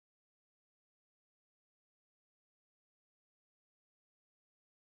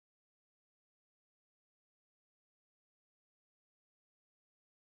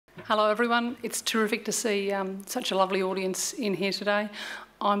Hello everyone, it's terrific to see such a lovely audience in here today.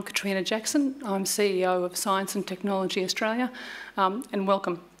 I'm Katrina Jackson, I'm CEO of Science and Technology Australia, and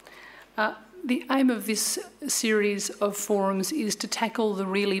welcome. The aim of this series of forums is to tackle the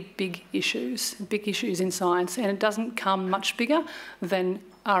really big issues in science, and it doesn't come much bigger than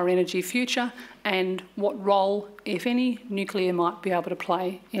our energy future and what role, if any, nuclear might be able to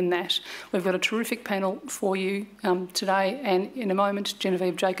play in that. We've got a terrific panel for you today, and in a moment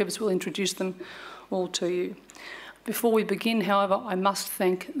Genevieve Jacobs will introduce them all to you. Before we begin, however, I must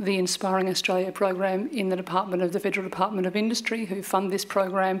thank the Inspiring Australia program in the Federal Department of Industry, who fund this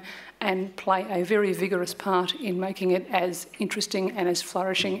program and play a very vigorous part in making it as interesting and as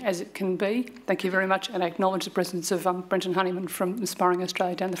flourishing as it can be. Thank you very much, and I acknowledge the presence of Brenton Honeyman from Inspiring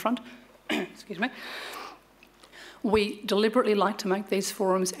Australia down the front. Excuse me. We deliberately like to make these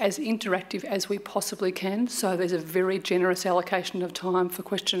forums as interactive as we possibly can, so there's a very generous allocation of time for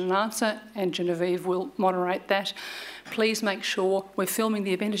question and answer, and Genevieve will moderate that. Please make sure we're filming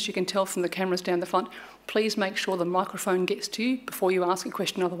the event, as you can tell from the cameras down the front. Please make sure the microphone gets to you before you ask a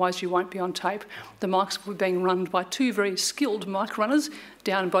question, otherwise you won't be on tape. The mics will be being run by two very skilled mic runners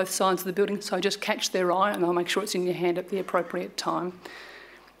down both sides of the building, so just catch their eye and I'll make sure it's in your hand at the appropriate time.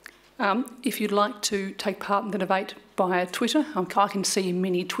 If you'd like to take part in the debate via Twitter, I can see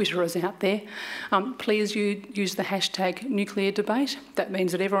many Twitterers out there, please use the hashtag nuclear debate. That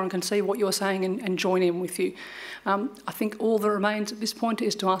means that everyone can see what you're saying and join in with you. I think all that remains at this point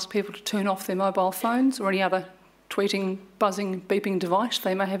is to ask people to turn off their mobile phones or any other tweeting, buzzing, beeping device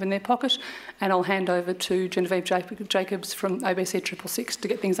they may have in their pocket, and I'll hand over to Genevieve Jacobs from ABC 666 to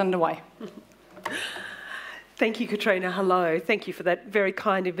get things underway. Thank you, Katrina. Hello. Thank you for that very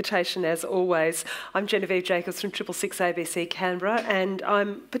kind invitation, as always. I'm Genevieve Jacobs from 666 ABC Canberra, and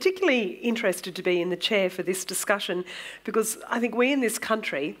I'm particularly interested to be in the chair for this discussion because I think we in this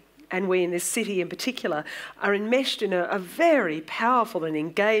country, and we in this city in particular, are enmeshed in a very powerful and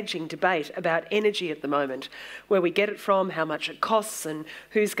engaging debate about energy at the moment, where we get it from, how much it costs and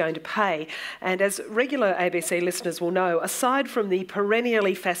who's going to pay. And as regular ABC listeners will know, aside from the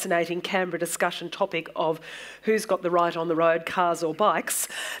perennially fascinating Canberra discussion topic of who's got the right on the road, cars or bikes,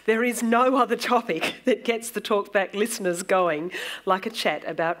 there is no other topic that gets the talkback listeners going like a chat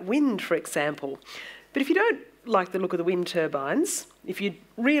about wind, for example. But if you don't like the look of the wind turbines, if you'd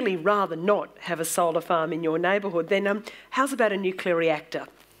really rather not have a solar farm in your neighbourhood, then how's about a nuclear reactor?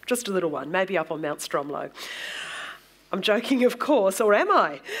 Just a little one, maybe up on Mount Stromlo. I'm joking, of course, or am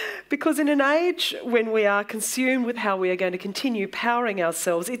I? Because in an age when we are consumed with how we are going to continue powering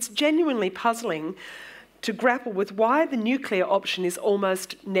ourselves, it's genuinely puzzling to grapple with why the nuclear option is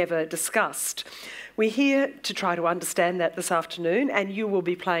almost never discussed. We're here to try to understand that this afternoon, and you will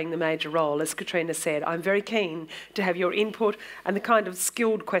be playing the major role. As Katrina said, I'm very keen to have your input and the kind of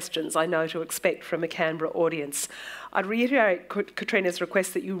skilled questions I know to expect from a Canberra audience. I'd reiterate Katrina's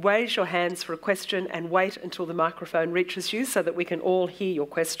request that you raise your hands for a question and wait until the microphone reaches you so that we can all hear your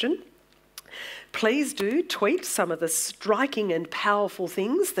question. Please do tweet some of the striking and powerful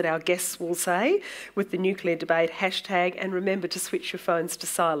things that our guests will say with the nuclear debate hashtag, and remember to switch your phones to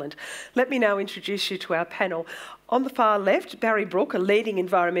silent. Let me now introduce you to our panel. On the far left, Barry Brook, a leading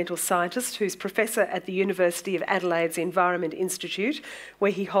environmental scientist who's Professor at the University of Adelaide's Environment Institute,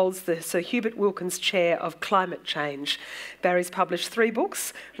 where he holds the Sir Hubert Wilkins Chair of Climate Change. Barry's published 3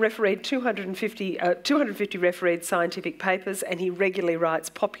 books, refereed 250 refereed scientific papers, and he regularly writes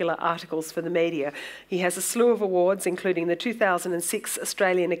popular articles for the media. He has a slew of awards, including the 2006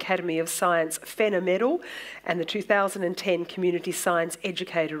 Australian Academy of Science Fenner Medal and the 2010 Community Science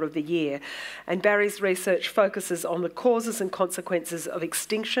Educator of the Year. And Barry's research focuses on the causes and consequences of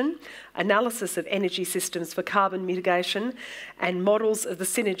extinction, analysis of energy systems for carbon mitigation, and models of the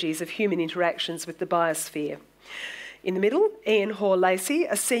synergies of human interactions with the biosphere. In the middle, Ian Hore-Lacy,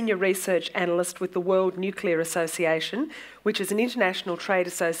 a senior research analyst with the World Nuclear Association, which is an international trade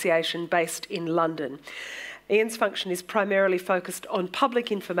association based in London. Ian's function is primarily focused on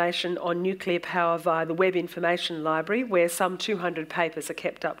public information on nuclear power via the Web Information Library, where some 200 papers are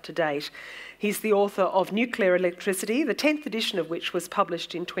kept up to date. He's the author of Nuclear Electricity, the 10th edition of which was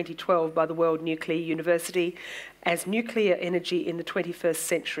published in 2012 by the World Nuclear University as Nuclear Energy in the 21st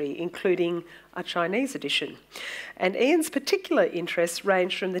Century, including a Chinese edition. And Ian's particular interests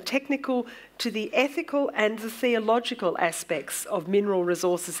range from the technical to the ethical and the theological aspects of mineral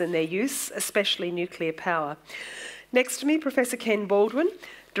resources and their use, especially nuclear power. Next to me, Professor Ken Baldwin,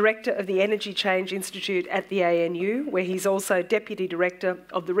 Director of the Energy Change Institute at the ANU, where he's also Deputy Director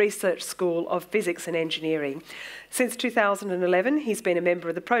of the Research School of Physics and Engineering. Since 2011, he's been a member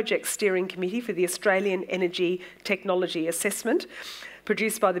of the Project Steering Committee for the Australian Energy Technology Assessment.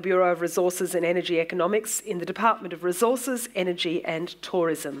 produced by the Bureau of Resources and Energy Economics in the Department of Resources, Energy and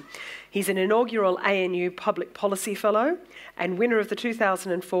Tourism. He's an inaugural ANU Public Policy Fellow and winner of the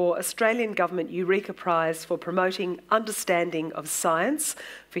 2004 Australian Government Eureka Prize for promoting understanding of science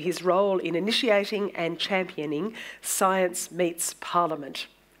for his role in initiating and championing Science Meets Parliament.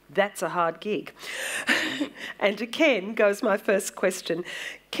 That's a hard gig. And to Ken goes my first question.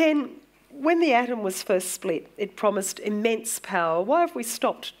 Ken, when the atom was first split, it promised immense power. Why have we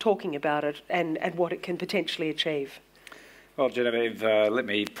stopped talking about it and what it can potentially achieve? Well, Genevieve, let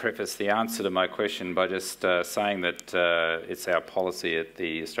me preface the answer to my question by just saying that it's our policy at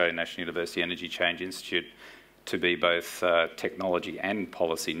the Australian National University Energy Change Institute to be both technology and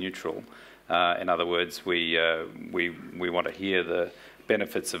policy neutral. In other words, we want to hear the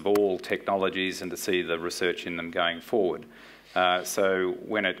benefits of all technologies and to see the research in them going forward. So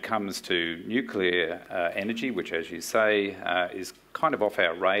when it comes to nuclear energy, which as you say is kind of off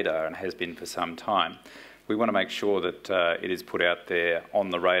our radar and has been for some time, we want to make sure that it is put out there on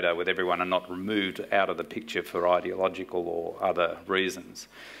the radar with everyone and not removed out of the picture for ideological or other reasons.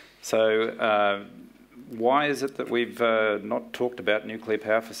 So why is it that we've not talked about nuclear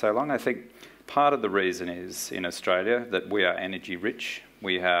power for so long? I think part of the reason is in Australia that we are energy rich.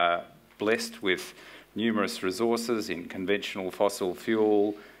 We are blessed with numerous resources in conventional fossil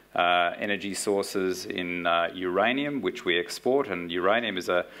fuel, energy sources in uranium, which we export, and uranium is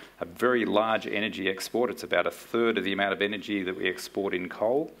a very large energy export. It's about a third of the amount of energy that we export in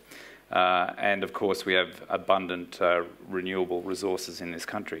coal. And of course we have abundant renewable resources in this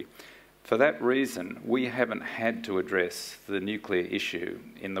country. For that reason, we haven't had to address the nuclear issue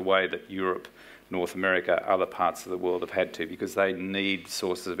in the way that Europe, North America, other parts of the world have had to, because they need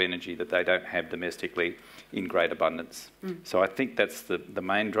sources of energy that they don't have domestically in great abundance. So I think that's the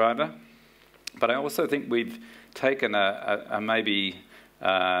main driver. But I also think we've taken a maybe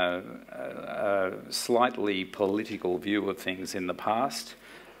slightly political view of things in the past.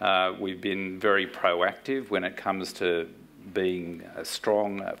 We've been very proactive when it comes to being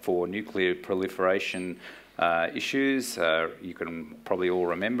strong for nuclear proliferation issues. You can probably all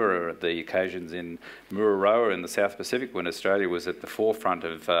remember the occasions in Mururoa in the South Pacific when Australia was at the forefront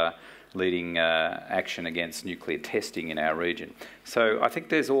of leading action against nuclear testing in our region. So I think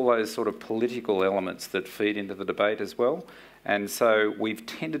there's all those sort of political elements that feed into the debate as well. And so we've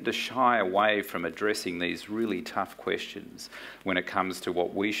tended to shy away from addressing these really tough questions when it comes to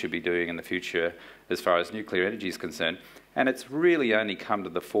what we should be doing in the future as far as nuclear energy is concerned. And it's really only come to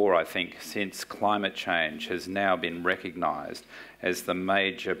the fore, I think, since climate change has now been recognised as the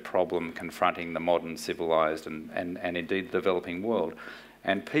major problem confronting the modern civilised and indeed the developing world.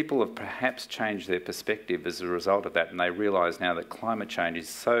 And people have perhaps changed their perspective as a result of that, and they realise now that climate change is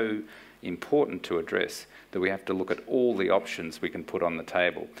so important to address that we have to look at all the options we can put on the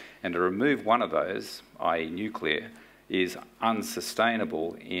table. And to remove one of those, i.e. nuclear, is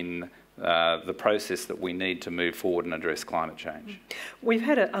unsustainable in the process that we need to move forward and address climate change. We've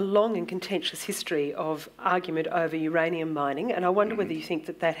had a long and contentious history of argument over uranium mining, and I wonder whether you think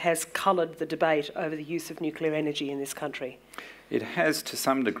that that has coloured the debate over the use of nuclear energy in this country. It has to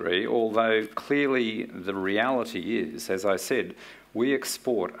some degree, although clearly the reality is, as I said, we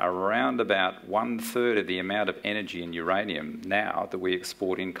export around about 1/3 of the amount of energy in uranium now that we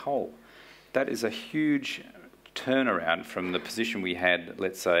export in coal. That is a huge turnaround from the position we had,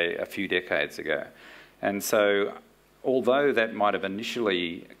 let's say, a few decades ago. And so, although that might have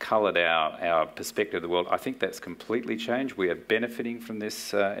initially coloured our perspective of the world, I think that's completely changed. We are benefiting from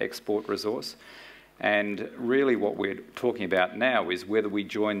this export resource. And really what we're talking about now is whether we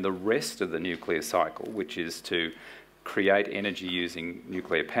join the rest of the nuclear cycle, which is to create energy using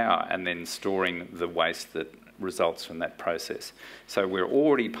nuclear power and then storing the waste that results from that process. So we're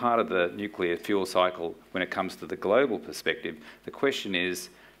already part of the nuclear fuel cycle when it comes to the global perspective. The question is,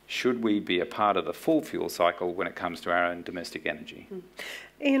 should we be a part of the full fuel cycle when it comes to our own domestic energy?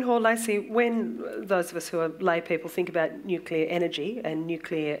 Ian Hore-Lacy, when those of us who are lay people think about nuclear energy and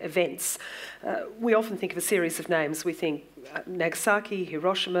nuclear events, we often think of a series of names. We think Nagasaki,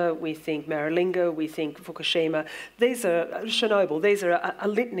 Hiroshima, we think Maralinga, we think Fukushima. These are Chernobyl. These are a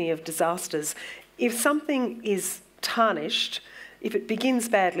litany of disasters. If something is tarnished, if it begins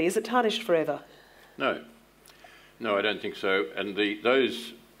badly, is it tarnished forever? No. No, I don't think so. And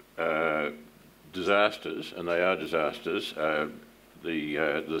those disasters, and they are disasters,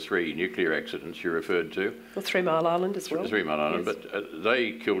 the three nuclear accidents you referred to. Well, 3 Mile Island as well. 3 Mile Island, yes. But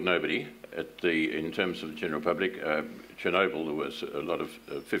they killed nobody in terms of the general public. Chernobyl, there was a lot of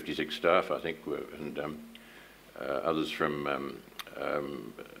 56 staff, I think, and others from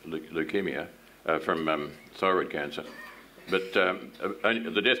leukemia, from thyroid cancer. But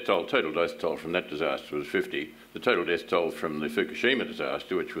the death toll, total death toll from that disaster was 50. The total death toll from the Fukushima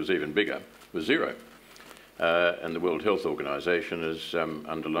disaster, which was even bigger, was 0. And the World Health Organization has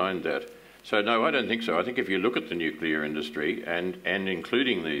underlined that. So no, I don't think so. I think if you look at the nuclear industry and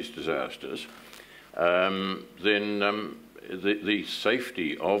including these disasters, then the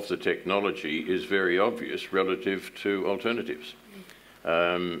safety of the technology is very obvious relative to alternatives.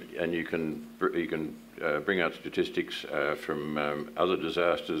 And you can bring out statistics from other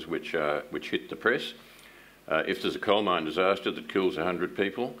disasters which hit the press. If there's a coal mine disaster that kills 100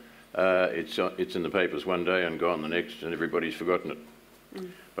 people, it's in the papers one day and gone the next, and everybody's forgotten it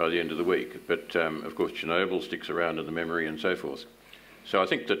by the end of the week. But of course, Chernobyl sticks around in the memory and so forth. So I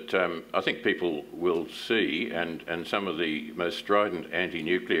think that I think people will see, and some of the most strident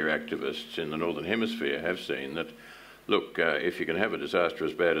anti-nuclear activists in the Northern Hemisphere have seen that, look, if you can have a disaster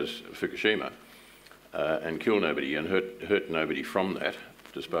as bad as Fukushima and kill nobody and hurt nobody from that,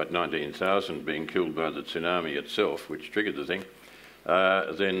 despite 19,000 being killed by the tsunami itself, which triggered the thing,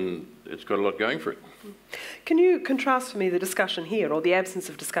 then it's got a lot going for it. Can you contrast for me the discussion here, or the absence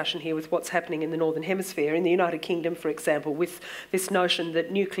of discussion here, with what's happening in the Northern Hemisphere, in the United Kingdom, for example, with this notion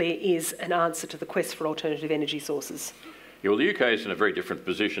that nuclear is an answer to the quest for alternative energy sources? Yeah, well, the UK is in a very different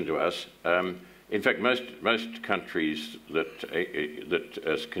position to us. In fact, most countries that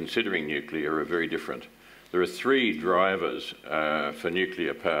are considering nuclear are very different. There are 3 drivers for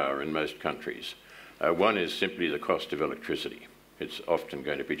nuclear power in most countries. One is simply the cost of electricity. It's often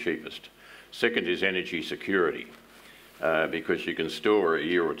going to be cheapest. Second is energy security, because you can store a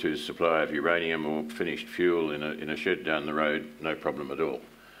year or two's supply of uranium or finished fuel in a shed down the road, no problem at all.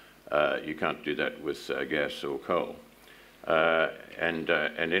 You can't do that with gas or coal. And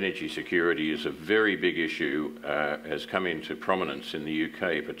energy security is a very big issue, has come into prominence in the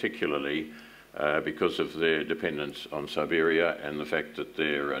UK particularly because of their dependence on Siberia and the fact that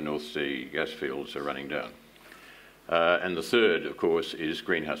their North Sea gas fields are running down. And the third, of course, is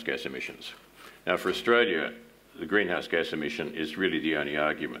greenhouse gas emissions. Now, for Australia, the greenhouse gas emission is really the only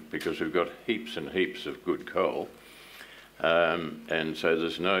argument, because we've got heaps and heaps of good coal, and so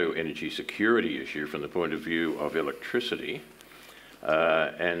there's no energy security issue from the point of view of electricity,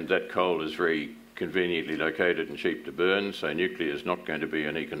 and that coal is very conveniently located and cheap to burn, so nuclear is not going to be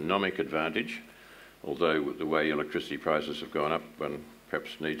an economic advantage, although the way electricity prices have gone up, one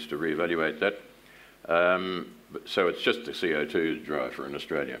perhaps needs to reevaluate that. So it's just the CO2 driver in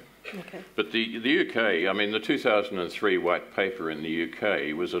Australia. Okay. But the UK, I mean, the 2003 white paper in the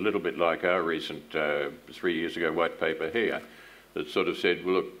UK was a little bit like our recent 3 years ago white paper here, that sort of said,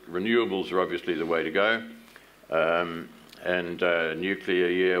 well, look, renewables are obviously the way to go, and nuclear,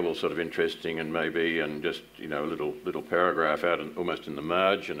 yeah, well, sort of interesting and maybe, and just, you know, a little paragraph out almost in the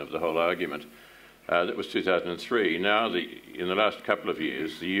margin of the whole argument. That was 2003. Now, in the last couple of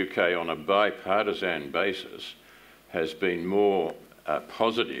years, the UK, on a bipartisan basis, has been more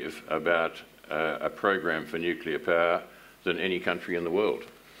positive about a program for nuclear power than any country in the world.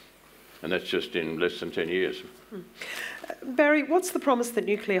 And that's just in less than 10 years. Barry, what's the promise that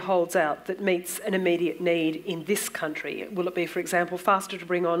nuclear holds out that meets an immediate need in this country? Will it be, for example, faster to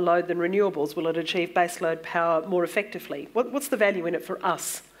bring on load than renewables? Will it achieve baseload power more effectively? What's the value in it for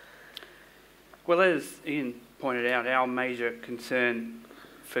us? Well, as Ian pointed out, our major concern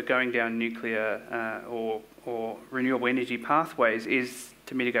for going down nuclear or renewable energy pathways is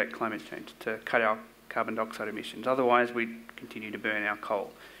to mitigate climate change, to cut our carbon dioxide emissions. Otherwise, we continue to burn our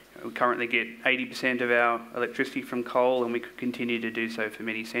coal. We currently get 80% of our electricity from coal, and we could continue to do so for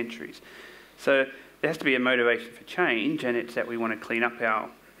many centuries. So there has to be a motivation for change, and it's that we want to clean up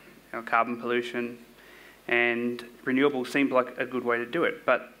our carbon pollution, and renewables seems like a good way to do it.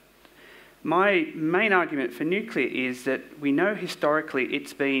 But my main argument for nuclear is that we know historically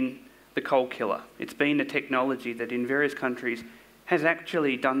it's been the coal killer. It's been the technology that in various countries has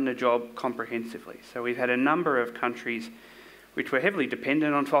actually done the job comprehensively. So we've had a number of countries which were heavily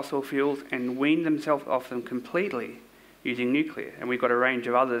dependent on fossil fuels and weaned themselves off them completely using nuclear. And we've got a range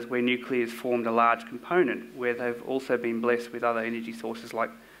of others where nuclear has formed a large component, where they've also been blessed with other energy sources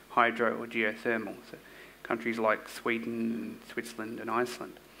like hydro or geothermal. So countries like Sweden and Switzerland and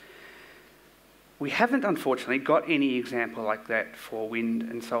Iceland. We haven't, unfortunately, got any example like that for wind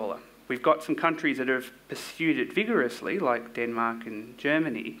and solar. We've got some countries that have pursued it vigorously, like Denmark and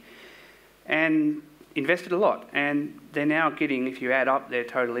Germany, and invested a lot. And they're now getting, if you add up their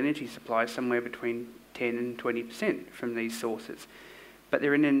total energy supply, somewhere between 10 and 20% from these sources. But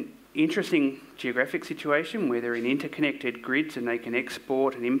they're in an interesting geographic situation where they're in interconnected grids and they can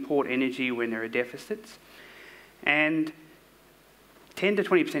export and import energy when there are deficits. And 10 to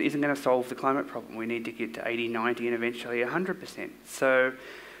 20% isn't going to solve the climate problem. We need to get to 80, 90 and eventually 100%. So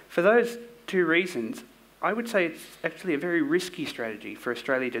for those two reasons, I would say it's actually a very risky strategy for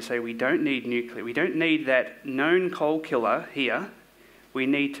Australia to say we don't need nuclear. We don't need that known coal killer here. We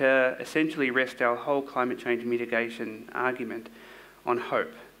need to essentially rest our whole climate change mitigation argument on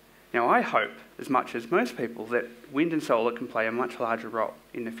hope. Now, I hope, as much as most people, that wind and solar can play a much larger role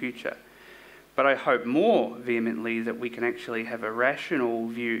in the future. But I hope more vehemently that we can actually have a rational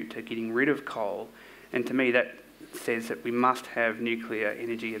view to getting rid of coal. And to me, that says that we must have nuclear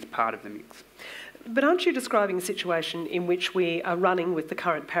energy as part of the mix. But aren't you describing a situation in which we are running with the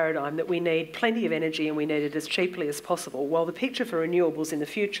current paradigm that we need plenty of energy and we need it as cheaply as possible, while the picture for renewables in the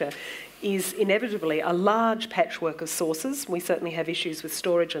future is inevitably a large patchwork of sources? We certainly have issues with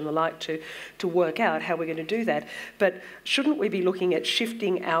storage and the like to work out how we're going to do that. But shouldn't we be looking at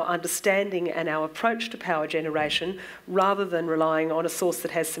shifting our understanding and our approach to power generation rather than relying on a source that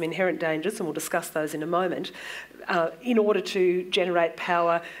has some inherent dangers, and we'll discuss those in a moment, in order to generate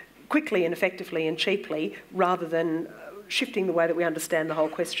power quickly and effectively and cheaply, rather than shifting the way that we understand the whole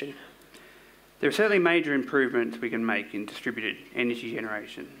question? There are certainly major improvements we can make in distributed energy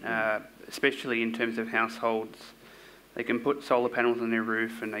generation, especially in terms of households. They can put solar panels on their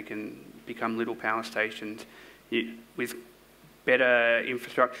roof and they can become little power stations. With better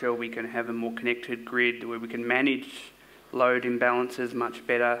infrastructure, we can have a more connected grid where we can manage load imbalances much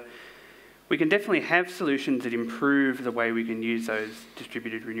better. We can definitely have solutions that improve the way we can use those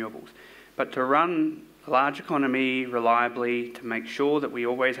distributed renewables. But to run a large economy reliably, to make sure that we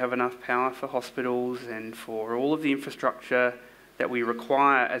always have enough power for hospitals and for all of the infrastructure that we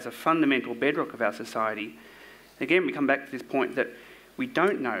require as a fundamental bedrock of our society, again, we come back to this point that we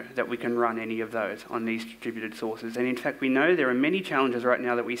don't know that we can run any of those on these distributed sources. And in fact, we know there are many challenges right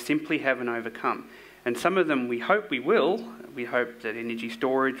now that we simply haven't overcome. And some of them we hope we will. We hope that energy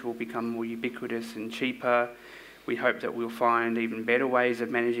storage will become more ubiquitous and cheaper. We hope that we'll find even better ways of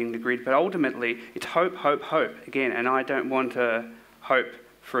managing the grid. But ultimately, it's hope, hope, hope. Again, and I don't want to hope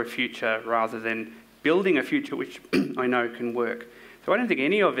for a future rather than building a future which I know can work. So I don't think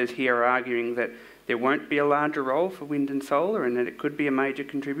any of us here are arguing that there won't be a larger role for wind and solar and that it could be a major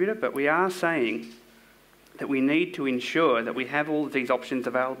contributor, but we are saying that we need to ensure that we have all of these options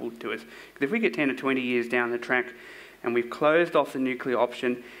available to us. Because if we get 10 or 20 years down the track and we've closed off the nuclear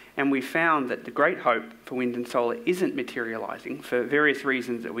option and we found that the great hope for wind and solar isn't materialising for various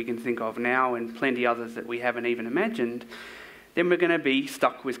reasons that we can think of now and plenty others that we haven't even imagined, then we're going to be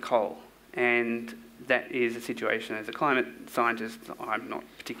stuck with coal. And that is a situation, as a climate scientist, I'm not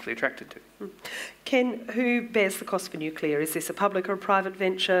particularly attracted to. Ken, who bears the cost for nuclear? Is this a public or a private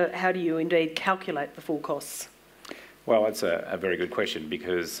venture? How do you indeed calculate the full costs? Well, that's a very good question,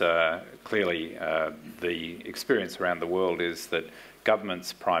 because clearly the experience around the world is that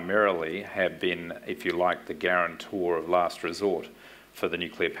governments primarily have been, if you like, the guarantor of last resort for the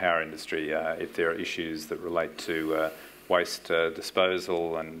nuclear power industry. If there are issues that relate to waste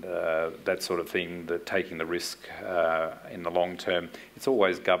disposal and that sort of thing, that taking the risk in the long term, it's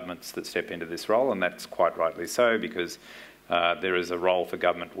always governments that step into this role, and that's quite rightly so, because there is a role for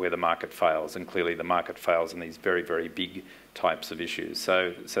government where the market fails, and clearly the market fails in these very, very big types of issues.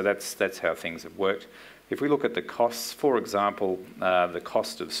 So that's how things have worked. If we look at the costs, for example, the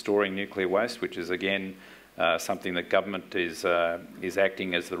cost of storing nuclear waste, which is again something that government is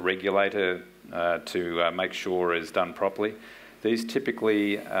acting as the regulator to make sure is done properly. These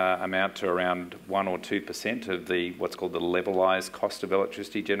typically amount to around 1 or 2% of the what's called the levelised cost of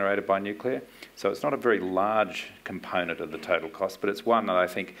electricity generated by nuclear. So it's not a very large component of the total cost, but it's one that I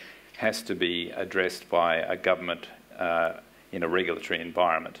think has to be addressed by a government in a regulatory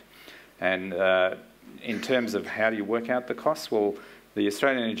environment. And in terms of how do you work out the costs, well, the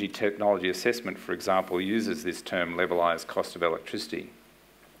Australian Energy Technology Assessment, for example, uses this term levelised cost of electricity.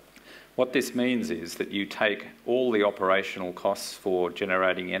 What this means is that you take all the operational costs for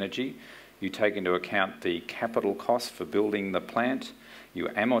generating energy, you take into account the capital costs for building the plant, you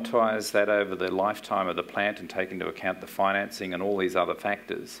amortise that over the lifetime of the plant and take into account the financing and all these other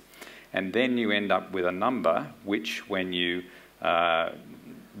factors. And then you end up with a number which, when you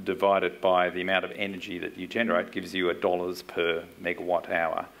divide it by the amount of energy that you generate, gives you $1 per megawatt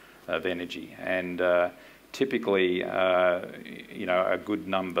hour of energy. And typically, you know, a good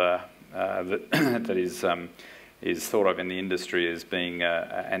number that is thought of in the industry as being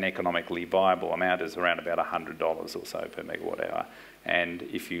an economically viable amount is around about $100 or so per megawatt hour. And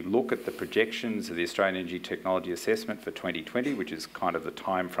if you look at the projections of the Australian Energy Technology Assessment for 2020, which is kind of the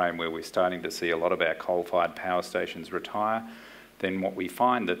time frame where we're starting to see a lot of our coal-fired power stations retire, then what we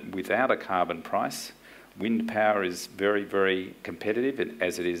find that without a carbon price, Wind power is very, very competitive,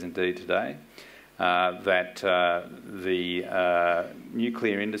 as it is indeed today. That the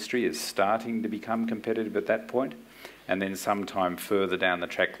nuclear industry is starting to become competitive at that point, and then sometime further down the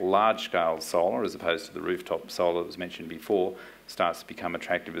track, large-scale solar, as opposed to the rooftop solar that was mentioned before, starts to become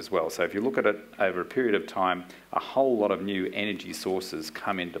attractive as well. So if you look at it over a period of time, a whole lot of new energy sources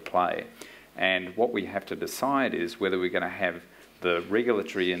come into play. And what we have to decide is whether we're going to have the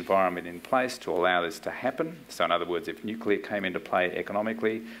regulatory environment in place to allow this to happen. So in other words, if nuclear came into play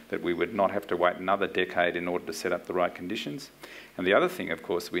economically, that we would not have to wait another decade in order to set up the right conditions. And the other thing, of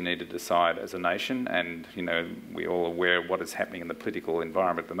course, we need to decide as a nation, and we're all aware of what is happening in the political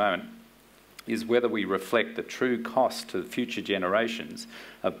environment at the moment, is whether we reflect the true cost to future generations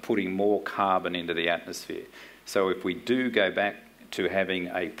of putting more carbon into the atmosphere. So if we do go back to having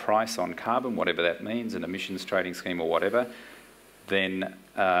a price on carbon, whatever that means, an emissions trading scheme or whatever, then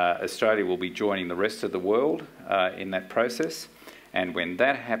Australia will be joining the rest of the world in that process. And when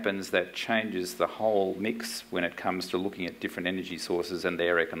that happens, that changes the whole mix when it comes to looking at different energy sources and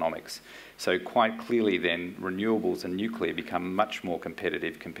their economics. So quite clearly then, renewables and nuclear become much more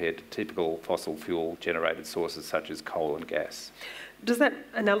competitive compared to typical fossil fuel generated sources such as coal and gas. Does that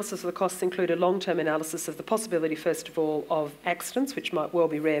analysis of the costs include a long-term analysis of the possibility, first of all, of accidents, which might well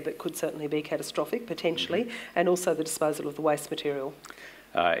be rare but could certainly be catastrophic, potentially, and also the disposal of the waste material?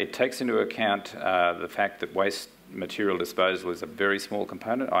 It takes into account the fact that waste material disposal is a very small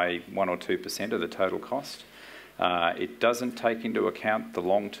component, i.e. 1 or 2% of the total cost. It doesn't take into account the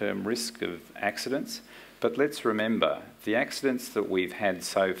long-term risk of accidents, but let's remember, the accidents that we've had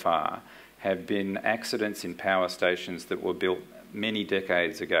so far have been accidents in power stations that were built many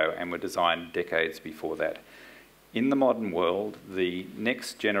decades ago and were designed decades before that. In the modern world, the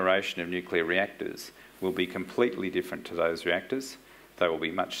next generation of nuclear reactors will be completely different to those reactors. They will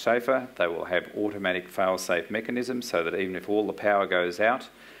be much safer. They will have automatic fail-safe mechanisms so that even if all the power goes out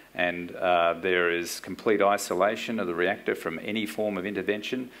and there is complete isolation of the reactor from any form of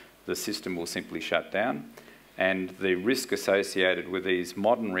intervention, the system will simply shut down. And the risk associated with these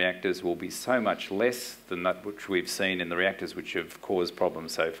modern reactors will be so much less than that which we've seen in the reactors which have caused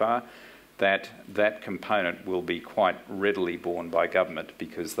problems so far, that that component will be quite readily borne by government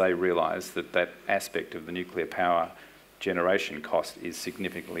because they realise that that aspect of the nuclear power generation cost is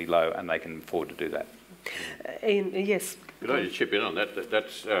significantly low and they can afford to do that. Ian, yes. Could I just chip in on that?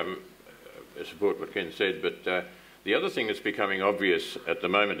 That's I support what Ken said, but the other thing that's becoming obvious at the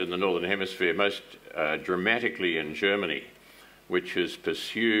moment in the Northern Hemisphere, most dramatically in Germany, which has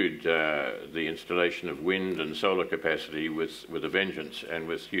pursued the installation of wind and solar capacity with a vengeance and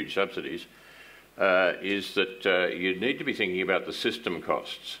with huge subsidies, is that you need to be thinking about the system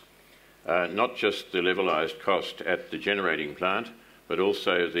costs, not just the levelised cost at the generating plant, but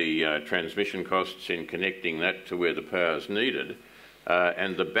also the transmission costs in connecting that to where the power is needed,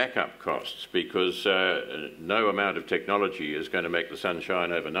 and the backup costs, because no amount of technology is going to make the sun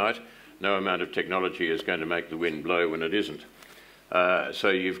shine overnight. No amount of technology is going to make the wind blow when it isn't. So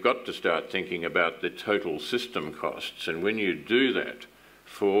you've got to start thinking about the total system costs. And when you do that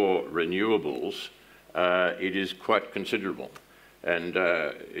for renewables, it is quite considerable. And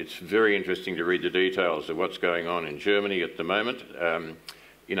it's very interesting to read the details of what's going on in Germany at the moment.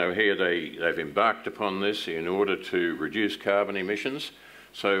 Here they've embarked upon this in order to reduce carbon emissions.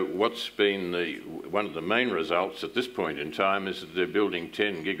 So what's been one of the main results at this point in time is that they're building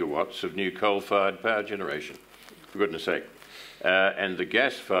 10 gigawatts of new coal-fired power generation, for goodness sake. And the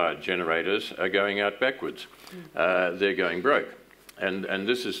gas-fired generators are going out backwards. They're going broke. And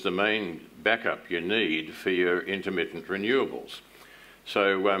this is the main backup you need for your intermittent renewables.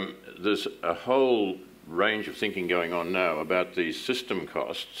 So there's a whole range of thinking going on now about these system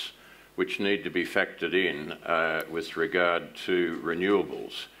costs which need to be factored in with regard to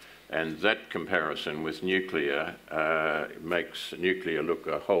renewables. And that comparison with nuclear makes nuclear look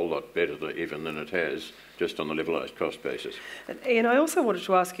a whole lot better even than it has, just on the levelised cost basis. Ian, I also wanted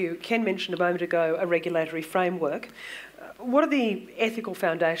to ask you, Ken mentioned a moment ago a regulatory framework. What are the ethical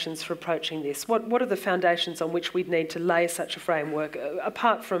foundations for approaching this? What are the foundations on which we'd need to lay such a framework,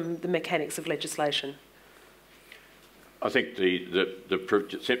 apart from the mechanics of legislation? I think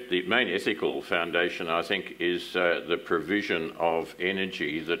the main ethical foundation, I think, is the provision of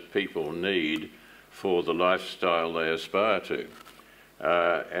energy that people need for the lifestyle they aspire to.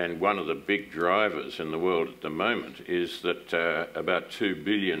 And one of the big drivers in the world at the moment is that about 2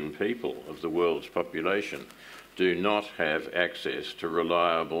 billion people of the world's population do not have access to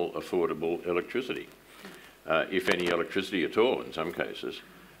reliable, affordable electricity, if any electricity at all in some cases.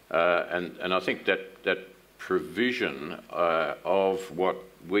 And I think that provision of what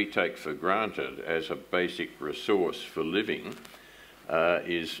we take for granted as a basic resource for living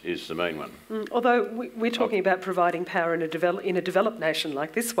is the main one. Although we're talking about providing power in a developed nation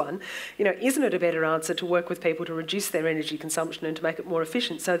like this one, you know, isn't it a better answer to work with people to reduce their energy consumption and to make it more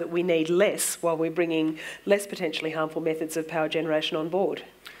efficient so that we need less while we're bringing less potentially harmful methods of power generation on board?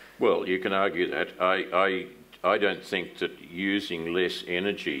 Well, you can argue that. I don't think that using less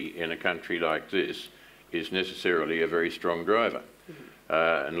energy in a country like this is necessarily a very strong driver,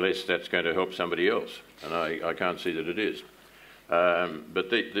 unless that's going to help somebody else, and I can't see that it is. But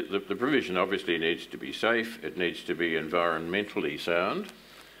the provision obviously needs to be safe. It needs to be environmentally sound,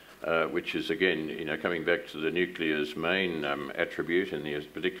 which is again, you know, coming back to the nuclear's main attribute,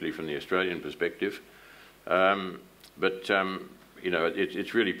 particularly from the Australian perspective. But you know,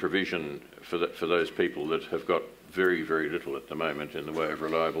 it's really provision for those people that have got very, very little at the moment in the way of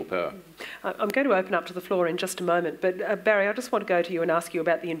reliable power. I'm going to open up to the floor in just a moment, but Barry, I just want to go to you and ask you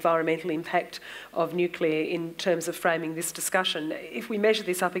about the environmental impact of nuclear in terms of framing this discussion. If we measure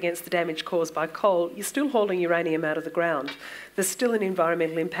this up against the damage caused by coal, you're still hauling uranium out of the ground. There's still an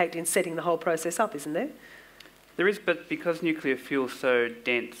environmental impact in setting the whole process up, isn't there? There is, but because nuclear fuel's so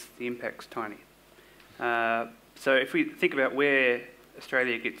dense, the impact's tiny. So if we think about where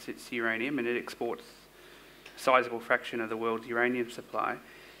Australia gets its uranium, and it exports a sizable fraction of the world's uranium supply,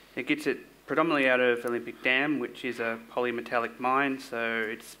 it gets it predominantly out of Olympic Dam, which is a polymetallic mine, so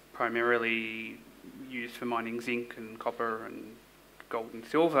it's primarily used for mining zinc and copper and gold and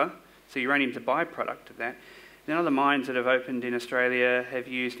silver. So uranium's a byproduct of that. Then other mines that have opened in Australia have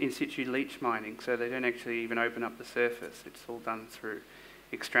used in situ leach mining, so they don't actually even open up the surface. It's all done through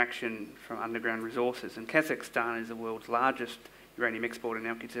extraction from underground resources. And Kazakhstan is the world's largest uranium exporter,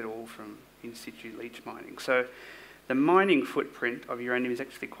 now gets it all from in situ leach mining. So the mining footprint of uranium is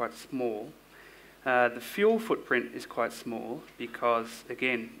actually quite small. The fuel footprint is quite small because,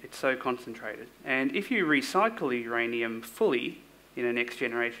 again, it's so concentrated. And if you recycle uranium fully in a next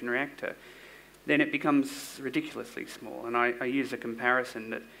generation reactor, then it becomes ridiculously small. And I use a comparison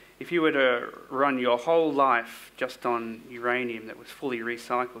that if you were to run your whole life just on uranium that was fully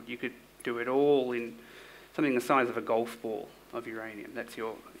recycled, you could do it all in something the size of a golf ball of uranium. That's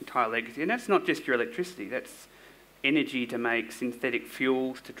your entire legacy. And that's not just your electricity, that's energy to make synthetic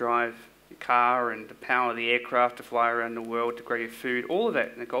fuels to drive your car and to power the aircraft to fly around the world, to grow your food, all of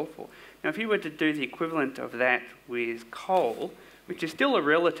that in a golf ball. Now, if you were to do the equivalent of that with coal, which is still a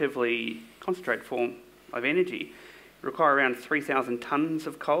relatively concentrated form of energy, require around 3,000 tonnes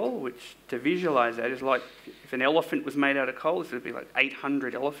of coal, which, to visualise that, is like if an elephant was made out of coal, this would be like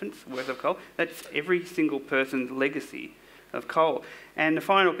 800 elephants worth of coal. That's every single person's legacy of coal. And the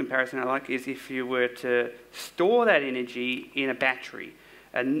final comparison I like is if you were to store that energy in a battery,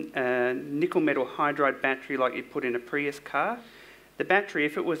 a nickel metal hydride battery like you put in a Prius car. The battery,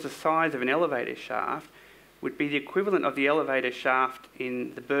 if it was the size of an elevator shaft, would be the equivalent of the elevator shaft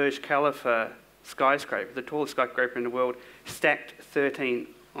in the Burj Khalifa skyscraper, the tallest skyscraper in the world, stacked 13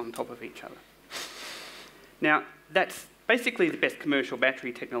 on top of each other. Now, that's basically the best commercial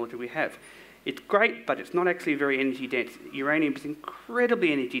battery technology we have. It's great, but it's not actually very energy dense. Uranium is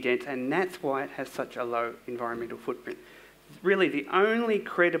incredibly energy dense, and that's why it has such a low environmental footprint. Really, the only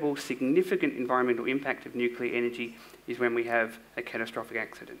credible, significant environmental impact of nuclear energy is when we have a catastrophic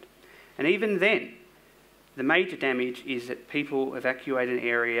accident. And even then, the major damage is that people evacuate an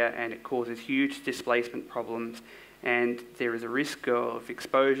area and it causes huge displacement problems, and there is a risk of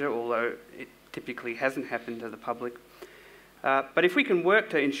exposure, although it typically hasn't happened to the public. But if we can work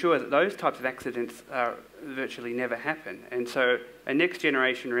to ensure that those types of accidents virtually never happen, and so a next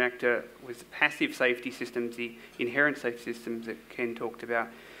generation reactor with passive safety systems, the inherent safety systems that Ken talked about,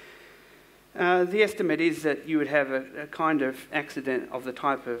 the estimate is that you would have a kind of accident of the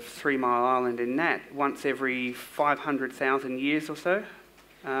type of 3 Mile Island in that once every 500,000 years or so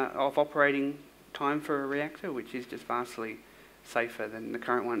of operating time for a reactor, which is just vastly safer than the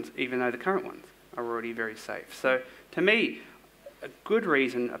current ones, even though the current ones are already very safe. So to me, a good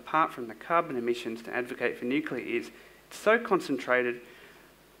reason, apart from the carbon emissions, to advocate for nuclear is it's so concentrated,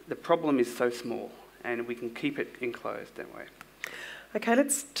 the problem is so small, and we can keep it enclosed that way. Okay,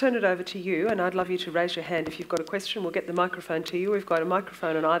 let's turn it over to you, and I'd love you to raise your hand if you've got a question. We'll get the microphone to you. We've got a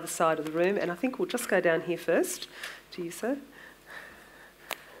microphone on either side of the room, and I think we'll just go down here first. To you, sir.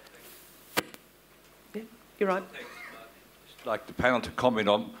 Yeah, you're right. I'd like the panel to comment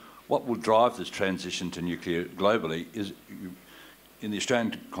on what will drive this transition to nuclear globally. In the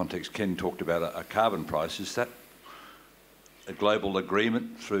Australian context, Ken talked about a carbon price. Is that a global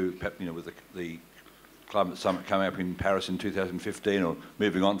agreement through, with the climate summit coming up in Paris in 2015, or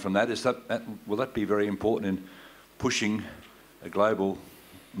moving on from that? Will that be very important in pushing a global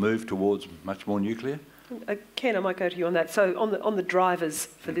move towards much more nuclear? Ken, I might go to you on that. So on the drivers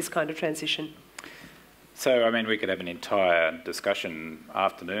for this kind of transition. So, I mean, we could have an entire discussion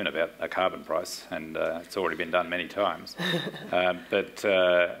afternoon about a carbon price, and it's already been done many times. But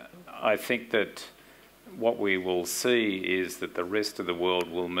I think that what we will see is that the rest of the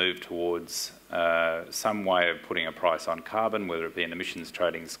world will move towards some way of putting a price on carbon, whether it be an emissions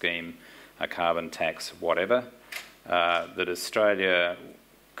trading scheme, a carbon tax, whatever. That Australia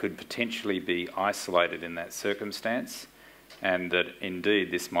could potentially be isolated in that circumstance, and that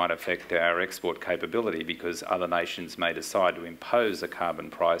indeed this might affect our export capability because other nations may decide to impose a carbon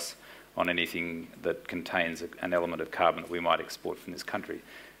price on anything that contains an element of carbon that we might export from this country.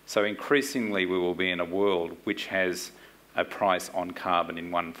 So increasingly we will be in a world which has a price on carbon in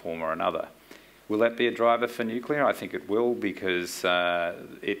one form or another. Will that be a driver for nuclear? I think it will, because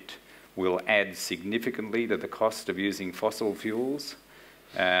it will add significantly to the cost of using fossil fuels.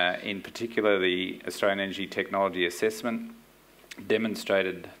 In particular, the Australian Energy Technology Assessment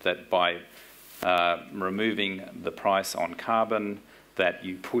demonstrated that by removing the price on carbon, that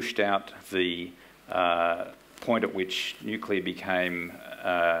you pushed out the point at which nuclear became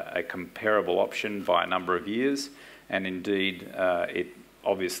a comparable option by a number of years, and indeed it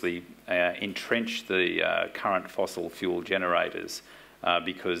obviously entrenched the current fossil fuel generators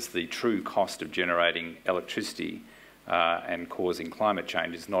because the true cost of generating electricity and causing climate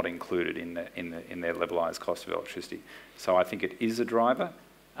change is not included in their levelised cost of electricity. So I think it is a driver.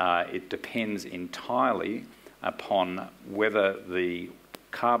 It depends entirely upon whether the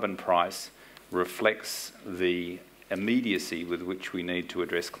carbon price reflects the immediacy with which we need to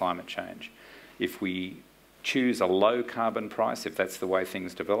address climate change. If we choose a low carbon price, if that's the way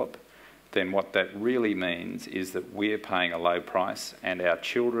things develop, then what that really means is that we're paying a low price and our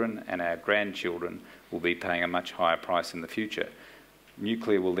children and our grandchildren will be paying a much higher price in the future.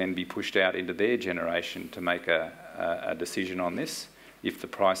 Nuclear will then be pushed out into their generation to make a decision on this if the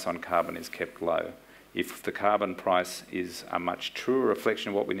price on carbon is kept low. If the carbon price is a much truer reflection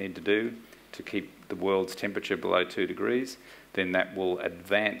of what we need to do to keep the world's temperature below 2 degrees, then that will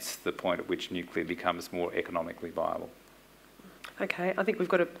advance the point at which nuclear becomes more economically viable. Okay, I think we've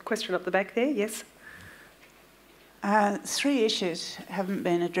got a question up the back there, yes? 3 issues haven't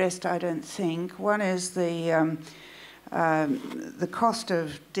been addressed, I don't think. One is the cost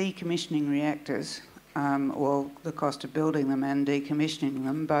of decommissioning reactors, or the cost of building them and decommissioning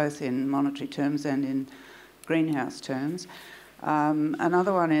them, both in monetary terms and in greenhouse terms.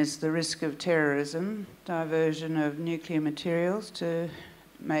 Another one is the risk of terrorism, diversion of nuclear materials to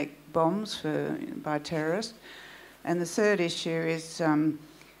make bombs by terrorists. And the third issue is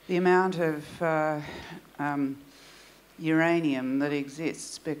the amount of uranium that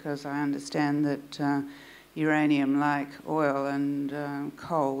exists, because I understand that uranium, like oil and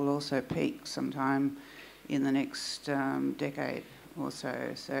coal, will also peak sometime in the next decade or so.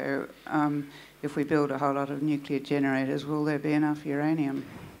 So if we build a whole lot of nuclear generators, will there be enough uranium?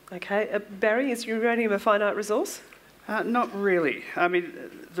 Okay. Barry, is uranium a finite resource? Not really. I mean,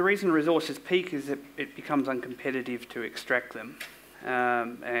 the reason resources peak is that it becomes uncompetitive to extract them.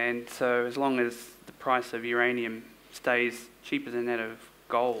 And so as long as the price of uranium stays cheaper than that of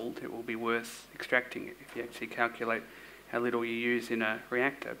gold, it will be worth extracting it if you actually calculate how little you use in a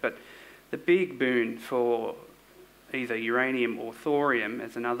reactor. But the big boon for either uranium or thorium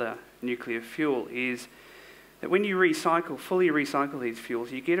as another nuclear fuel is that when you fully recycle these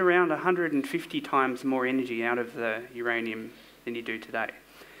fuels, you get around 150 times more energy out of the uranium than you do today.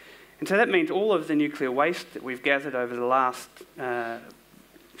 And so that means all of the nuclear waste that we've gathered over the last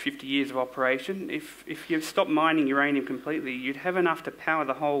 50 years of operation, if you stop mining uranium completely, you'd have enough to power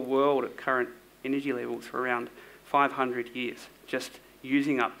the whole world at current energy levels for around 500 years, just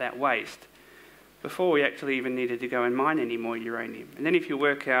using up that waste, before we actually even needed to go and mine any more uranium. And then if you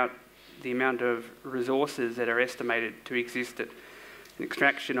work out the amount of resources that are estimated to exist at an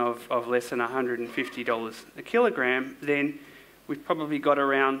extraction of less than $150 a kilogram, then we've probably got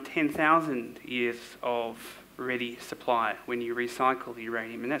around 10,000 years of ready supply when you recycle the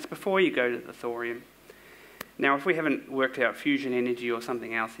uranium, and that's before you go to the thorium. Now, if we haven't worked out fusion energy or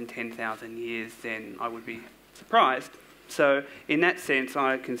something else in 10,000 years, then I would be surprised. So in that sense,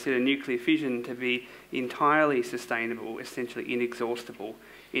 I consider nuclear fission to be entirely sustainable, essentially inexhaustible,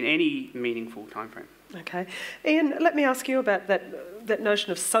 in any meaningful timeframe. Okay. Ian, let me ask you about that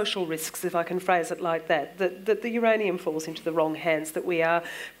notion of social risks, if I can phrase it like that the uranium falls into the wrong hands, that we are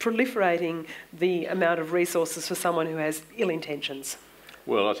proliferating the amount of resources for someone who has ill intentions.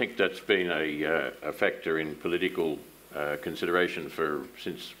 Well, I think that's been a factor in political consideration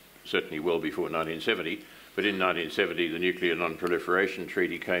since certainly well before 1970. But in 1970, the Nuclear Non-Proliferation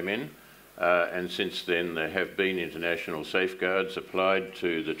Treaty came in, and since then there have been international safeguards applied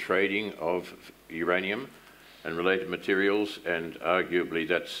to the trading of uranium and related materials, and arguably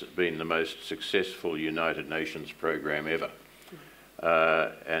that's been the most successful United Nations program ever.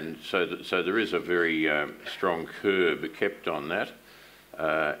 And so there is a very strong curb kept on that,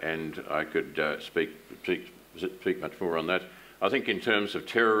 and I could speak much more on that. I think in terms of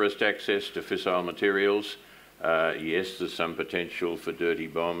terrorist access to fissile materials, yes, there's some potential for dirty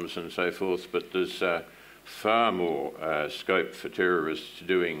bombs and so forth, but there's far more scope for terrorists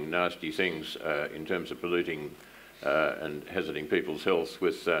doing nasty things in terms of polluting and hazarding people's health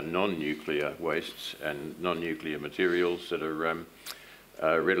with non-nuclear wastes and non-nuclear materials that are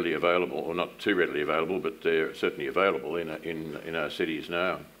readily available, or not too readily available, but they're certainly available in our cities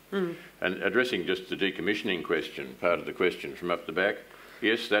now. Mm. And addressing just the decommissioning question, part of the question from up the back,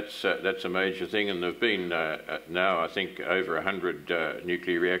 yes, that's a major thing, and there have been now, I think, over 100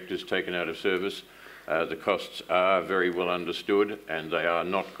 nuclear reactors taken out of service. The costs are very well understood, and they are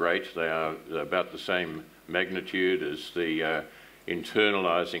not great. They are about the same magnitude as the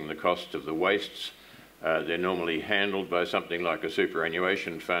internalising the cost of the wastes. They're normally handled by something like a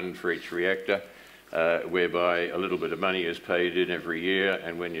superannuation fund for each reactor, whereby a little bit of money is paid in every year,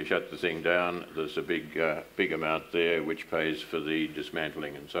 and when you shut the thing down, there's a big amount there which pays for the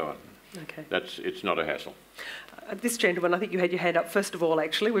dismantling and so on. Okay. It's not a hassle. This gentleman, I think you had your hand up first of all,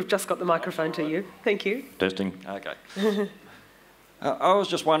 actually. We've just got the microphone to you. Thank you. Testing. Okay. I was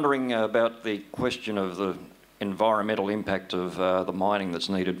just wondering about the question of the environmental impact of the mining that's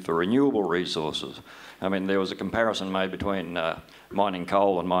needed for renewable resources. I mean, there was a comparison made between mining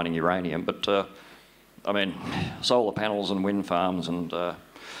coal and mining uranium, but I mean, solar panels and wind farms and the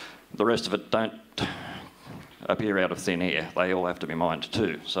rest of it don't appear out of thin air. They all have to be mined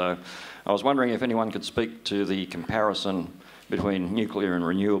too. So I was wondering if anyone could speak to the comparison between nuclear and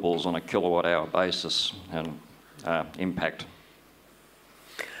renewables on a kilowatt-hour basis and impact.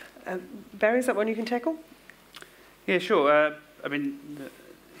 Barry, is that one you can tackle? Yeah, sure. I mean,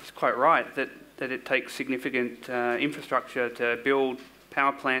 it's quite right that it takes significant infrastructure to build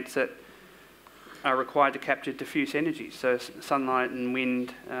power plants that are required to capture diffuse energy. So sunlight and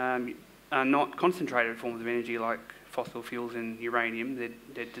wind are not concentrated forms of energy like fossil fuels and uranium.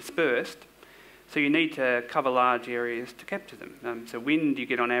 They're dispersed. So you need to cover large areas to capture them. So wind, you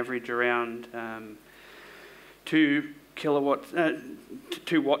get on average around 2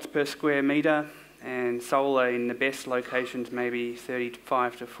 watts per square metre, and solar in the best locations maybe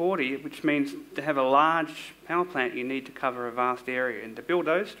 35 to 40, which means to have a large power plant you need to cover a vast area. And to build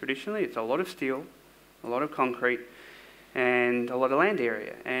those, traditionally, it's a lot of steel, a lot of concrete, and a lot of land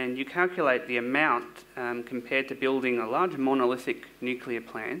area. And you calculate the amount compared to building a large monolithic nuclear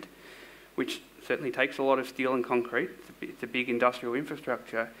plant, which certainly takes a lot of steel and concrete. It's a big industrial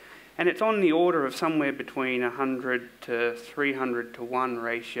infrastructure. And it's on the order of somewhere between 100 to 300 to 1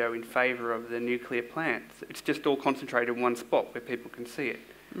 ratio in favour of the nuclear plants. It's just all concentrated in one spot where people can see it,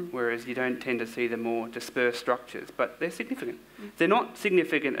 whereas you don't tend to see the more dispersed structures. But they're significant. They're not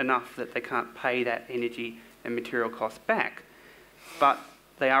significant enough that they can't pay that energy and material costs back, but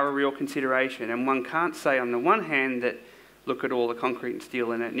they are a real consideration. And one can't say on the one hand that look at all the concrete and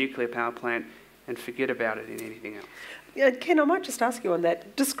steel in a nuclear power plant and forget about it in anything else. Ken, I might just ask you on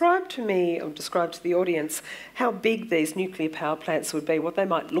that. Describe to me, or describe to the audience, how big these nuclear power plants would be, what they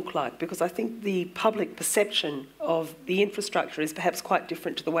might look like, because I think the public perception of the infrastructure is perhaps quite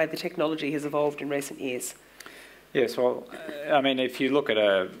different to the way the technology has evolved in recent years. Yes, well, I mean, if you look at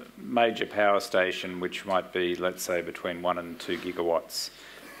a major power station, which might be, let's say, between 1 and 2 gigawatts,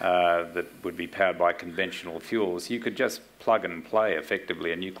 that would be powered by conventional fuels, you could just plug and play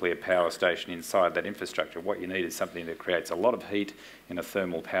effectively a nuclear power station inside that infrastructure. What you need is something that creates a lot of heat in a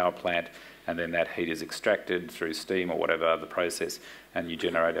thermal power plant, and then that heat is extracted through steam or whatever other process, and you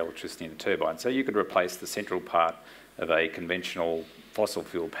generate electricity in the turbine. So you could replace the central part of a conventional fossil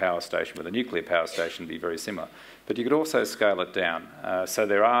fuel power station with a nuclear power station, be very similar. But you could also scale it down. So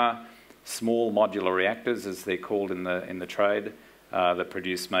there are small modular reactors, as they're called in the trade, that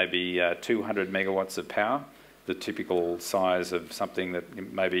produce maybe 200 megawatts of power, the typical size of something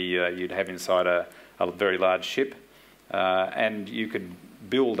that maybe you'd have inside a very large ship. And you could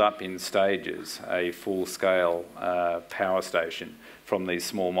build up in stages a full-scale power station from these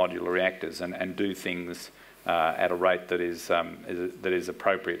small modular reactors and do things at a rate that is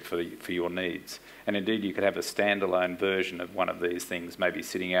appropriate for your needs. And indeed, you could have a standalone version of one of these things, maybe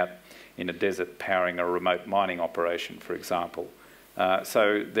sitting out in a desert powering a remote mining operation, for example.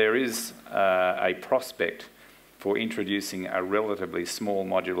 So there is a prospect for introducing a relatively small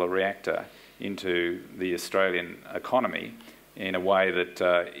modular reactor into the Australian economy in a way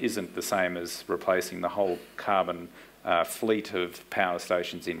that isn't the same as replacing the whole carbon fleet of power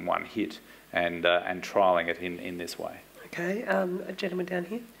stations in one hit and trialling it in this way. Okay, a gentleman down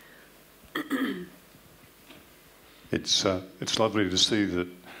here. It's lovely to see that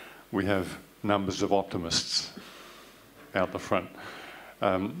we have numbers of optimists out the front.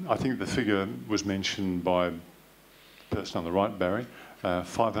 I think the figure was mentioned by the person on the right, Barry,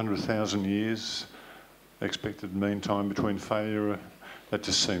 500,000 years expected mean time between failure. That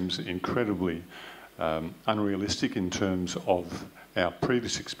just seems incredibly unrealistic in terms of our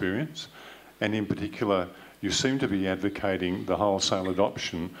previous experience, and in particular you seem to be advocating the wholesale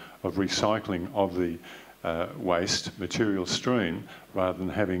adoption of recycling of the waste material stream rather than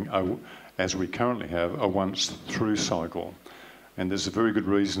having, as we currently have, a once-through cycle. And there's a very good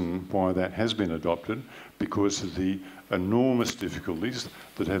reason why that has been adopted, because of the enormous difficulties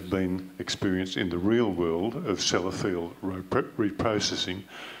that have been experienced in the real world of Sellafield reprocessing.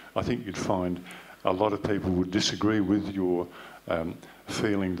 I think you'd find a lot of people would disagree with your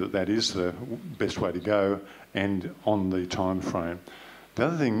feeling that that is the best way to go and on the time frame. The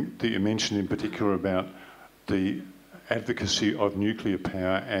other thing that you mentioned in particular about the advocacy of nuclear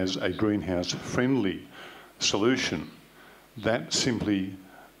power as a greenhouse-friendly solution, that simply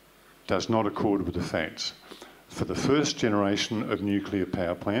does not accord with the facts. For the first generation of nuclear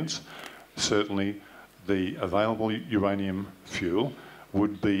power plants, certainly the available uranium fuel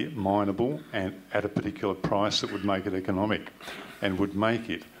would be mineable and at a particular price that would make it economic and would make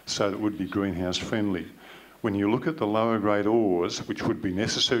it so that it would be greenhouse friendly. When you look at the lower grade ores, which would be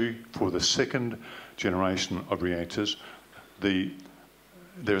necessary for the second generation of reactors,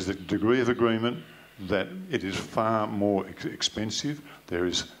 there is a degree of agreement that it is far more expensive. There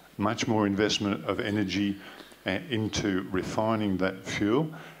is much more investment of energy into refining that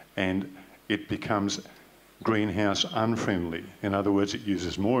fuel, and it becomes greenhouse unfriendly. In other words, it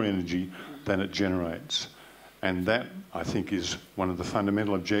uses more energy than it generates. And that, I think, is one of the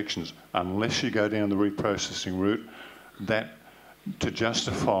fundamental objections. Unless you go down the reprocessing route, that to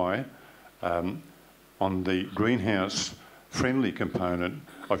justify on the greenhouse friendly component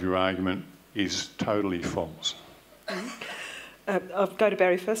of your argument is totally false. I'll go to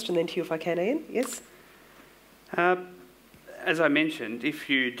Barry first and then to you if I can, Ian. Yes? As I mentioned, if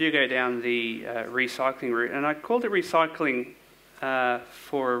you do go down the recycling route, and I called it recycling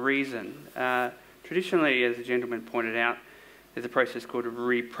for a reason. Traditionally, as the gentleman pointed out, there's a process called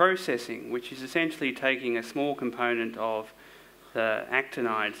reprocessing, which is essentially taking a small component of the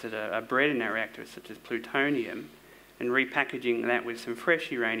actinides that are bred in our reactors, such as plutonium, and repackaging that with some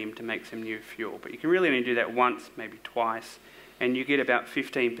fresh uranium to make some new fuel. But you can really only do that once, maybe twice, and you get about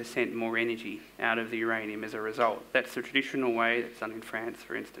 15% more energy out of the uranium as a result. That's the traditional way that's done in France,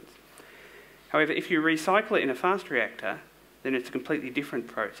 for instance. However, if you recycle it in a fast reactor, then it's a completely different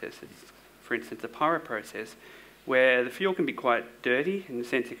process. It's, for instance, a pyro process, where the fuel can be quite dirty, in the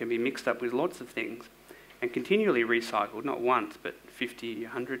sense it can be mixed up with lots of things, and continually recycled, not once, but 50,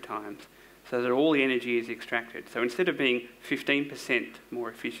 100 times, so that all the energy is extracted. So instead of being 15% more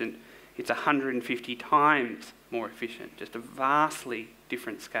efficient, it's 150 times more efficient, just a vastly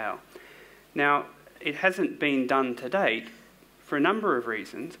different scale. Now, it hasn't been done to date for a number of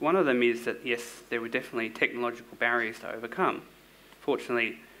reasons. One of them is that, yes, there were definitely technological barriers to overcome.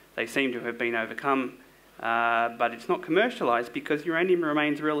 Fortunately, they seem to have been overcome, but it's not commercialised because uranium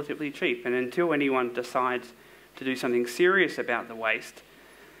remains relatively cheap, and until anyone decides to do something serious about the waste,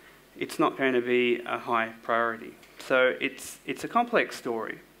 it's not going to be a high priority. So it's a complex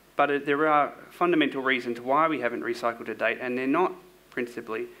story, but there are fundamental reasons why we haven't recycled to date, and they're not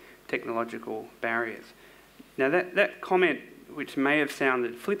principally technological barriers. Now that comment, which may have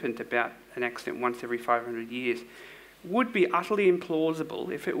sounded flippant about an accident once every 500 years, would be utterly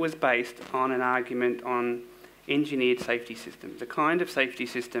implausible if it was based on an argument on engineered safety systems, the kind of safety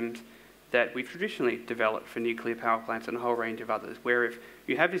systems that we've traditionally developed for nuclear power plants and a whole range of others, where if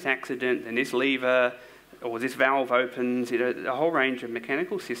you have this accident, then this lever or this valve opens, a whole range of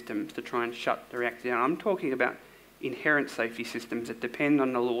mechanical systems to try and shut the reactor down. I'm talking about inherent safety systems that depend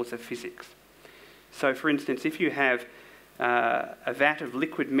on the laws of physics. So, for instance, if you have a vat of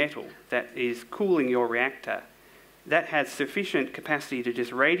liquid metal that is cooling your reactor, that has sufficient capacity to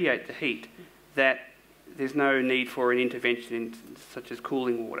just radiate the heat that there's no need for an intervention such as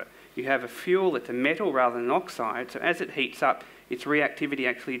cooling water. You have a fuel that's a metal rather than an oxide, so as it heats up, its reactivity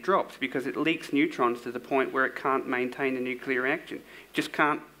actually drops because it leaks neutrons to the point where it can't maintain a nuclear reaction. It just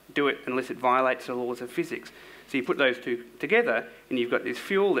can't do it unless it violates the laws of physics. So you put those two together and you've got this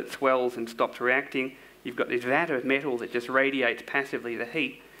fuel that swells and stops reacting, you've got this vat of metal that just radiates passively the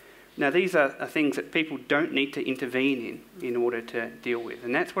heat. Now, these are things that people don't need to intervene in order to deal with.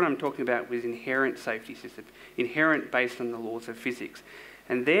 And that's what I'm talking about with inherent safety systems, inherent based on the laws of physics.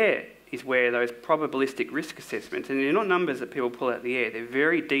 And there is where those probabilistic risk assessments, and they're not numbers that people pull out of the air, they're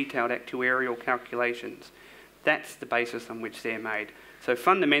very detailed actuarial calculations. That's the basis on which they're made. So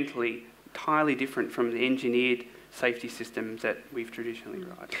fundamentally, entirely different from the engineered safety systems that we've traditionally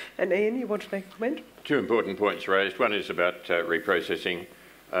relied. And Ian, you want to make a comment? Two important points raised. One is about reprocessing.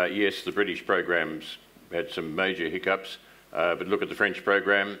 Yes, the British program's had some major hiccups, but look at the French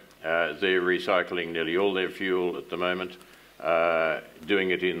program. They're recycling nearly all their fuel at the moment,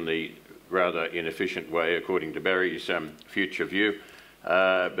 doing it in the rather inefficient way, according to Barry's future view.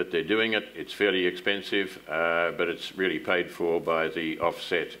 But they're doing it. It's fairly expensive, but it's really paid for by the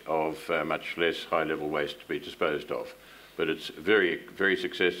offset of much less high-level waste to be disposed of. But it's very, very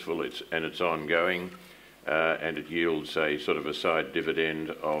successful, and it's ongoing, and it yields a sort of a side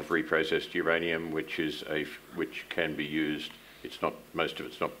dividend of reprocessed uranium, which can be used. Most of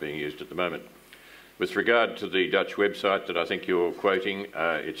it's not being used at the moment. With regard to the Dutch website that I think you're quoting,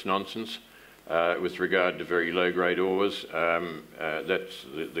 it's nonsense. With regard to very low-grade ores, that's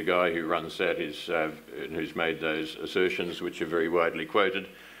the guy who runs that who's made those assertions, which are very widely quoted,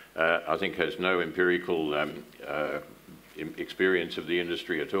 I think has no empirical experience of the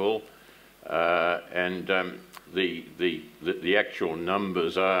industry at all. And the actual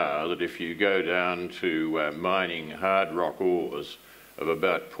numbers are that if you go down to mining hard rock ores of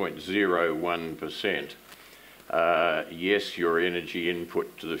about 0.01%, yes, your energy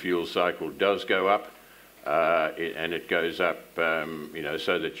input to the fuel cycle does go up, and it goes up,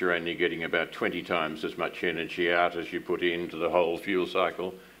 so that you're only getting about 20 times as much energy out as you put into the whole fuel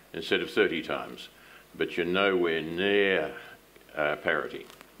cycle instead of 30 times. But you're nowhere near parity.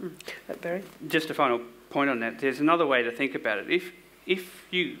 Barry? Just a final point on that. There's another way to think about it. If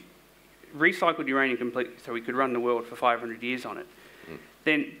you recycled uranium completely so we could run the world for 500 years on it,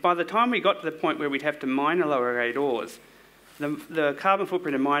 then by the time we got to the point where we'd have to mine the lower grade ores, the carbon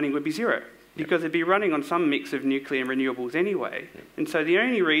footprint of mining would be zero, because it'd be running on some mix of nuclear and renewables anyway. And so the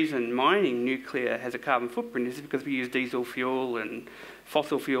only reason mining nuclear has a carbon footprint is because we use diesel fuel and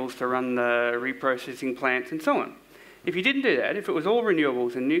fossil fuels to run the reprocessing plants and so on. If you didn't do that, if it was all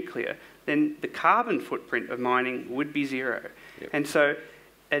renewables and nuclear, then the carbon footprint of mining would be zero. And so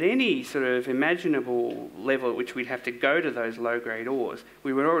at any sort of imaginable level at which we'd have to go to those low-grade ores,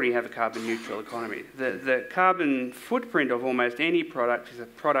 we would already have a carbon neutral economy. The carbon footprint of almost any product is a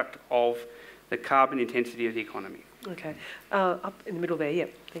product of the carbon intensity of the economy. Okay. Up in the middle there, yeah,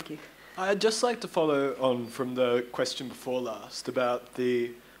 thank you. I'd just like to follow on from the question before last about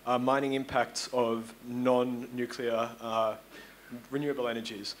the mining impacts of non-nuclear renewable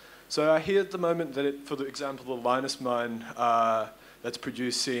energies. So I hear at the moment that, for example, the Linus mine that's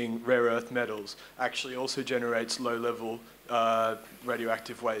producing rare earth metals actually also generates low-level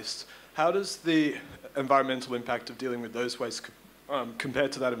radioactive waste. How does the environmental impact of dealing with those wastes compare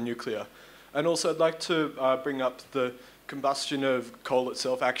to that of nuclear? And also I'd like to bring up the combustion of coal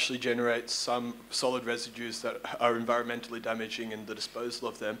itself actually generates some solid residues that are environmentally damaging in the disposal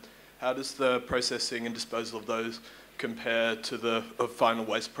of them. How does the processing and disposal of those compare to the final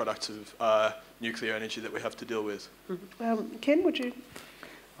waste products of nuclear energy that we have to deal with? Ken, would you?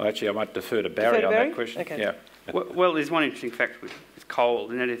 Well, actually, I might defer to Barry on that question. Okay. Yeah. Well, there's one interesting fact with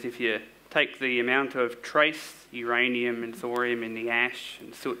coal, and that is if you take the amount of trace uranium and thorium in the ash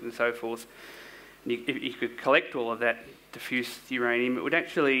and soot and so forth, and if you could collect all of that diffuse uranium, it would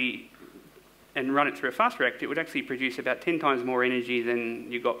actually, and run it through a fast reactor, it would actually produce about 10 times more energy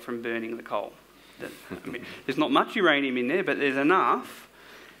than you got from burning the coal. I mean, there's not much uranium in there, but there's enough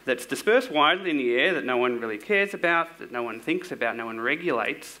that's dispersed widely in the air that no one really cares about, that no one thinks about, no one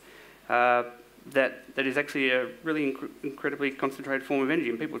regulates, that is actually a really incredibly concentrated form of energy.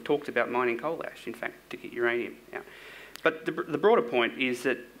 And people have talked about mining coal ash, in fact, to get uranium out. But the broader point is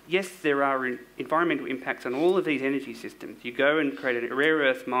that, yes, there are environmental impacts on all of these energy systems. You go and create a rare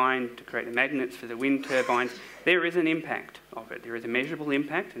earth mine to create the magnets for the wind turbines. There is an impact of it. There is a measurable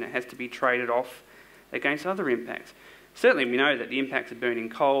impact, and it has to be traded off against other impacts. Certainly we know that the impacts of burning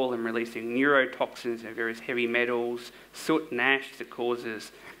coal and releasing neurotoxins and various heavy metals, soot and ash that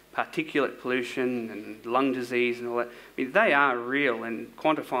causes particulate pollution and lung disease and all that, I mean, they are real and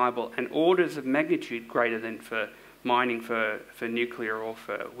quantifiable and orders of magnitude greater than for mining for nuclear or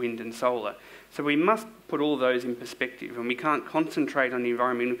for wind and solar. So we must put all those in perspective, and we can't concentrate on the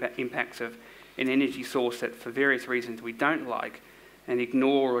environmental impacts of an energy source that for various reasons we don't like and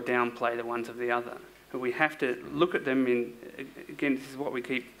ignore or downplay the ones of the other. But we have to look at them in, again, this is what we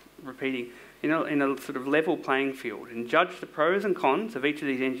keep repeating, in a sort of level playing field, and judge the pros and cons of each of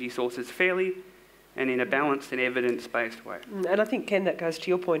these energy sources fairly and in a balanced and evidence-based way. And I think, Ken, that goes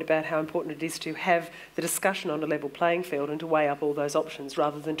to your point about how important it is to have the discussion on a level playing field and to weigh up all those options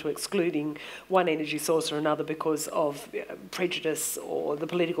rather than to excluding one energy source or another because of prejudice or the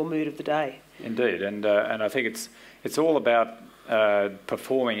political mood of the day. Indeed, and I think it's all about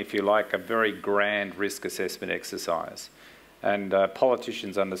performing, if you like, a very grand risk assessment exercise. And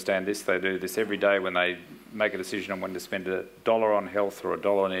politicians understand this. They do this every day when they make a decision on when to spend $1 on health or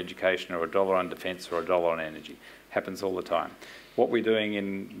 $1 on education or $1 on defence or $1 on energy. Happens all the time. What we're doing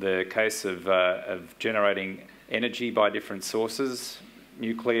in the case of generating energy by different sources,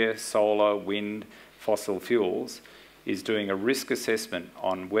 nuclear, solar, wind, fossil fuels, is doing a risk assessment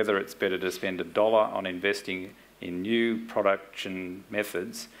on whether it's better to spend $1 on investing in new production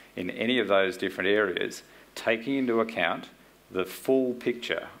methods in any of those different areas, taking into account the full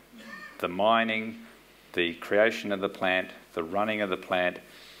picture, the mining, the creation of the plant, the running of the plant,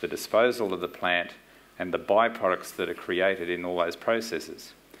 the disposal of the plant, and the byproducts that are created in all those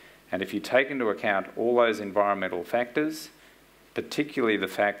processes. And if you take into account all those environmental factors, particularly the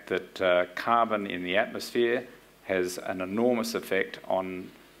fact that carbon in the atmosphere has an enormous effect on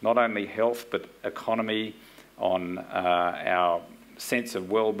not only health but economy, on our sense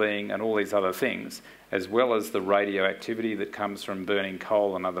of well-being and all these other things, as well as the radioactivity that comes from burning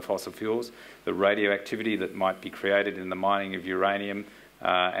coal and other fossil fuels, the radioactivity that might be created in the mining of uranium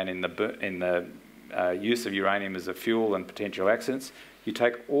and in the use of uranium as a fuel and potential accidents. You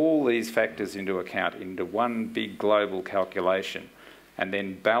take all these factors into account into one big global calculation and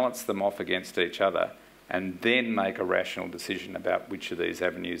then balance them off against each other and then make a rational decision about which of these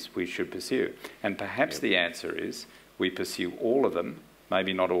avenues we should pursue. And perhaps the answer is we pursue all of them,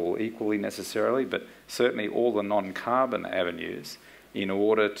 maybe not all equally necessarily, but certainly all the non-carbon avenues in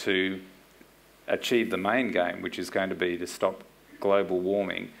order to achieve the main game, which is going to be to stop global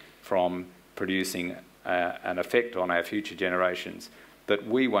warming from producing an effect on our future generations that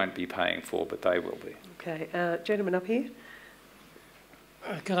we won't be paying for, but they will be. Okay, gentleman up here.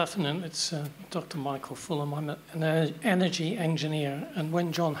 Good afternoon, it's Dr. Michael Fulham. I'm an energy engineer, and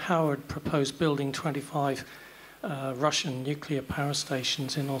when John Howard proposed building 25 Russian nuclear power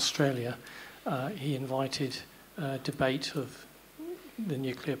stations in Australia, he invited debate of the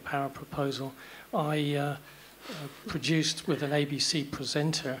nuclear power proposal. I produced with an ABC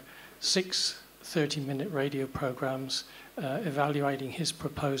presenter 6 30-minute radio programs evaluating his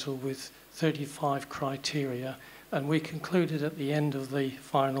proposal with 35 criteria, and we concluded at the end of the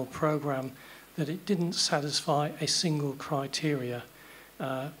final program that it didn't satisfy a single criteria,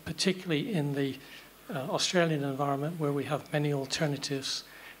 particularly in the Australian environment where we have many alternatives,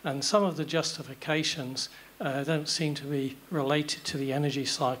 and some of the justifications don't seem to be related to the energy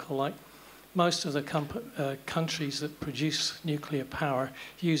cycle. Like most of the countries that produce nuclear power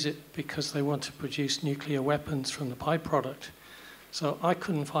use it because they want to produce nuclear weapons from the byproduct. So I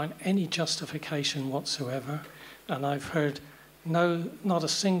couldn't find any justification whatsoever, and I've heard not a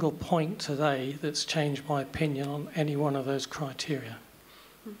single point today that's changed my opinion on any one of those criteria.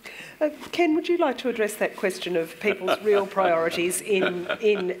 Ken, would you like to address that question of people's real priorities in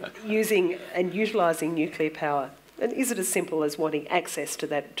using and utilising nuclear power? And is it as simple as wanting access to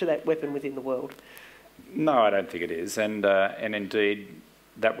that weapon within the world? No, I don't think it is. And indeed,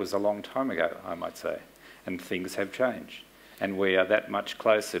 that was a long time ago, I might say. And things have changed. And we are that much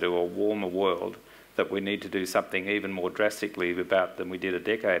closer to a warmer world that we need to do something even more drastically about than we did a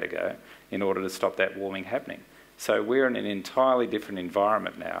decade ago in order to stop that warming happening. So we're in an entirely different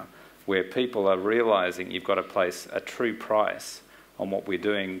environment now where people are realising you've got to place a true price on what we're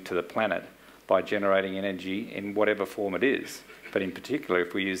doing to the planet by generating energy in whatever form it is, but in particular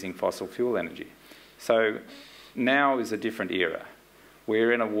if we're using fossil fuel energy. So now is a different era.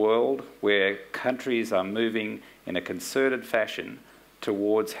 We're in a world where countries are moving in a concerted fashion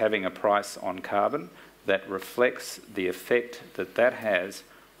towards having a price on carbon that reflects the effect that that has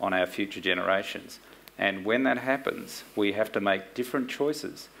on our future generations. And when that happens, we have to make different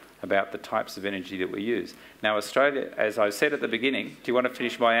choices about the types of energy that we use. Now, Australia, as I said at the beginning, do you want to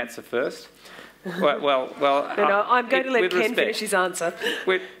finish my answer first? Well, no, I'm going to let Ken finish his answer.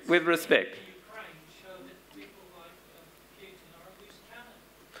 With respect.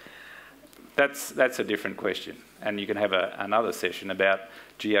 That's a different question, and you can have another session about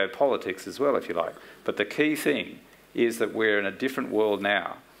geopolitics as well, if you like. But the key thing is that we're in a different world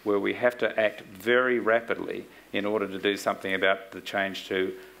now where we have to act very rapidly in order to do something about the change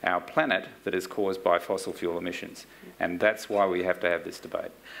to our planet that is caused by fossil fuel emissions. And that's why we have to have this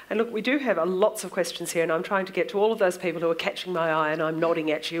debate. And look, we do have lots of questions here, and I'm trying to get to all of those people who are catching my eye, and I'm nodding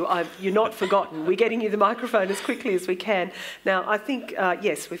at you. You're not forgotten. We're getting you the microphone as quickly as we can. Now, I think,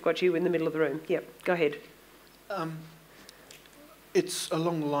 yes, we've got you in the middle of the room. Yep, go ahead. It's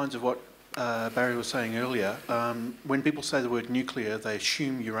along the lines of what Barry was saying earlier. When people say the word nuclear, they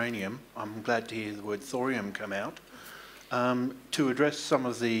assume uranium. I'm glad to hear the word thorium come out. To address some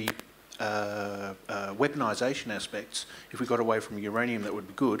of the weaponisation aspects, if we got away from uranium, that would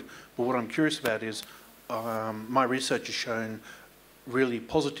be good. But what I'm curious about is my research has shown really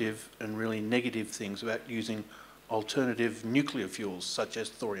positive and really negative things about using alternative nuclear fuels, such as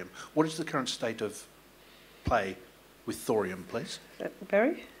thorium. What is the current state of play with thorium, please?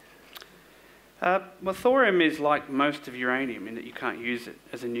 Barry? Well, thorium is like most of uranium in that you can't use it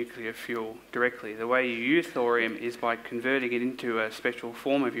as a nuclear fuel directly. The way you use thorium is by converting it into a special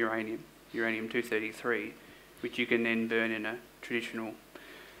form of uranium, uranium-233, which you can then burn in a traditional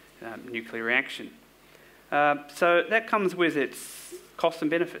nuclear reaction. So that comes with its costs and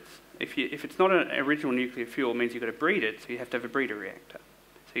benefits. If it's not an original nuclear fuel, it means you've got to breed it, so you have to have a breeder reactor.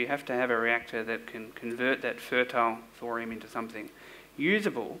 So you have to have a reactor that can convert that fertile thorium into something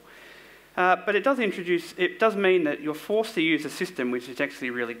usable. But it does mean that you're forced to use a system which is actually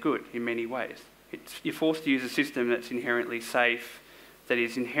really good in many ways. You're forced to use a system that's inherently safe, that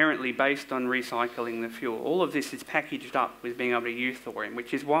is inherently based on recycling the fuel. All of this is packaged up with being able to use thorium,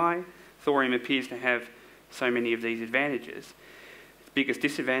 which is why thorium appears to have so many of these advantages. Its biggest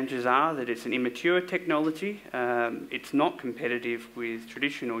disadvantages are that it's an immature technology. It's not competitive with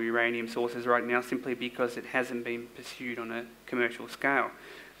traditional uranium sources right now simply because it hasn't been pursued on a commercial scale.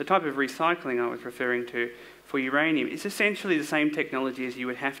 The type of recycling I was referring to for uranium is essentially the same technology as you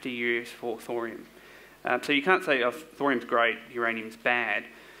would have to use for thorium. So you can't say, oh, thorium's great, uranium's bad.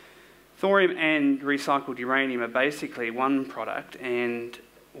 Thorium and recycled uranium are basically one product, and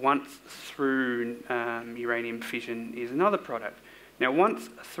once through uranium fission is another product. Now, once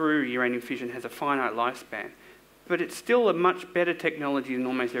through uranium fission has a finite lifespan, but it's still a much better technology than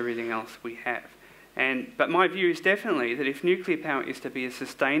almost everything else we have. But my view is definitely that if nuclear power is to be a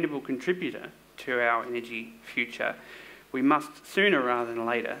sustainable contributor to our energy future, we must sooner rather than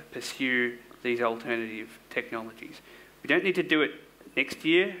later pursue these alternative technologies. We don't need to do it next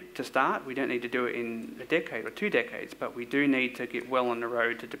year to start. We don't need to do it in a decade or 2 decades, but we do need to get well on the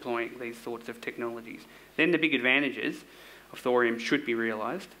road to deploying these sorts of technologies. Then the big advantages of thorium should be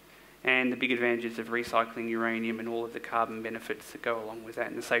realised, and the big advantages of recycling uranium and all of the carbon benefits that go along with that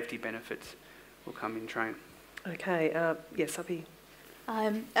and the safety benefits will come in train. Okay, yes, up here.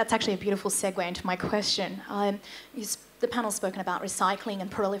 That's actually a beautiful segue into my question. The panel's spoken about recycling and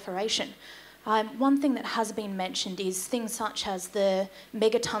proliferation. One thing that has been mentioned is things such as the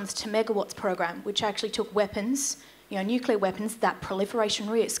megatons to megawatts program, which actually took weapons, nuclear weapons, that proliferation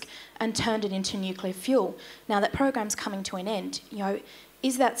risk, and turned it into nuclear fuel. Now that program's coming to an end,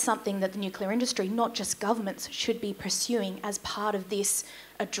 is that something that the nuclear industry, not just governments, should be pursuing as part of this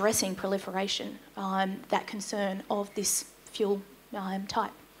addressing proliferation, that concern of this fuel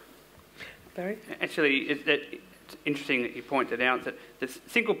type? Barry? Actually, it's interesting that you pointed out that the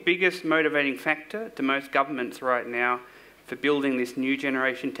single biggest motivating factor to most governments right now for building this new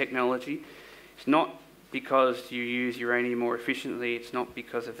generation technology is not because you use uranium more efficiently, it's not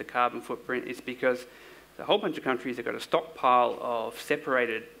because of the carbon footprint, it's because a whole bunch of countries have got a stockpile of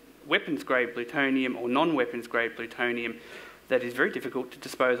separated weapons-grade plutonium or non-weapons-grade plutonium that is very difficult to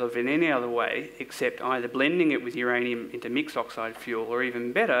dispose of in any other way except either blending it with uranium into mixed oxide fuel or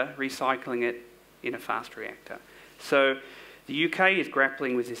even better, recycling it in a fast reactor. So the UK is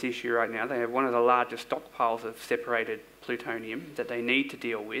grappling with this issue right now. They have one of the largest stockpiles of separated plutonium that they need to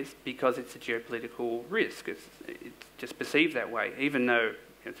deal with because it's a geopolitical risk. It's just perceived that way, even though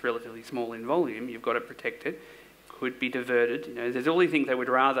it's relatively small in volume. You've got to protect it. Could be diverted. There's all these things they would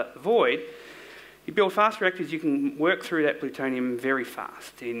rather avoid. You build fast reactors, you can work through that plutonium very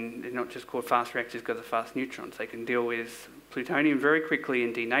fast. They're not just called fast reactors because of fast neutrons. They can deal with plutonium very quickly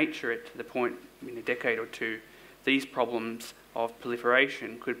and denature it to the point in a decade or two. These problems of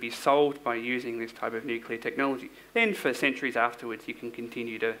proliferation could be solved by using this type of nuclear technology. Then for centuries afterwards, you can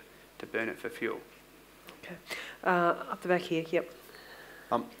continue to burn it for fuel. Okay. Up the back here, yep.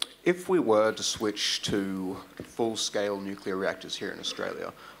 If we were to switch to full-scale nuclear reactors here in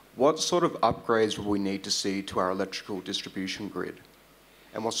Australia, what sort of upgrades would we need to see to our electrical distribution grid?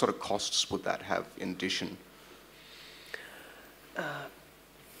 And what sort of costs would that have in addition?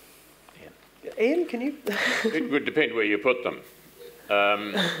 Ian, can you? It would depend where you put them.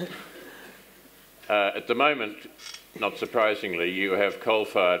 At the moment, not surprisingly, you have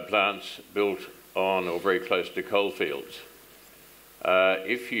coal-fired plants built on or very close to coal fields.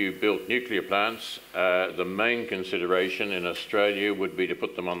 If you built nuclear plants, the main consideration in Australia would be to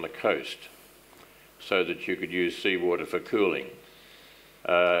put them on the coast so that you could use seawater for cooling.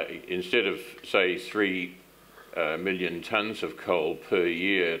 Instead of, say, 3 million tonnes of coal per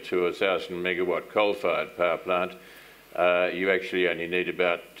year to a 1,000 megawatt coal-fired power plant, you actually only need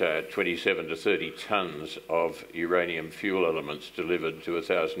about 27 to 30 tonnes of uranium fuel elements delivered to a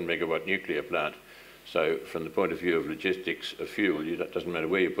 1,000 megawatt nuclear plant. So from the point of view of logistics of fuel, it doesn't matter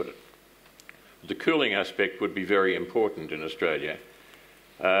where you put it. The cooling aspect would be very important in Australia.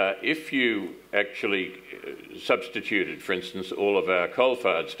 If you actually substituted, for instance, all of our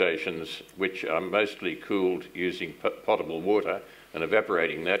coal-fired stations, which are mostly cooled using potable water and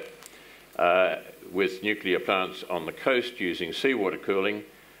evaporating that, with nuclear plants on the coast using seawater cooling,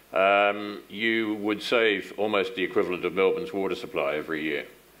 you would save almost the equivalent of Melbourne's water supply every year.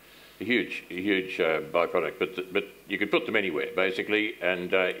 A huge byproduct, but you could put them anywhere, basically, and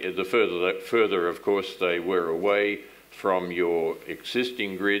the further, of course, they were away from your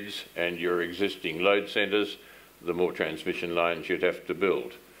existing grids and your existing load centres, the more transmission lines you'd have to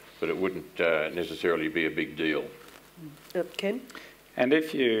build. But it wouldn't necessarily be a big deal. Ken? And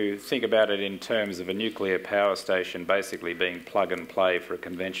if you think about it in terms of a nuclear power station basically being plug and play for a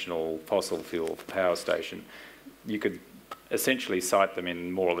conventional fossil fuel power station, you could essentially site them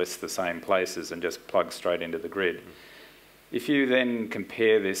in more or less the same places and just plug straight into the grid. If you then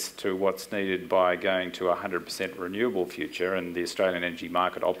compare this to what's needed by going to a 100% renewable future, and the Australian Energy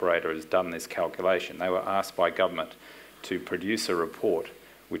Market Operator has done this calculation, they were asked by government to produce a report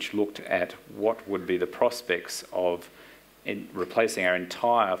which looked at what would be the prospects of replacing our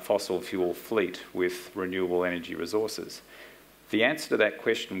entire fossil fuel fleet with renewable energy resources. The answer to that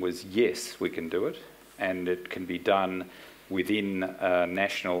question was yes, we can do it, and it can be done within a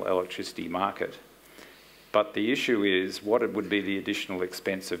national electricity market. But the issue is what would be the additional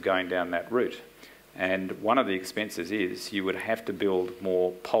expense of going down that route. And one of the expenses is you would have to build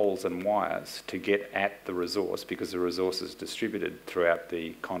more poles and wires to get at the resource, because the resource is distributed throughout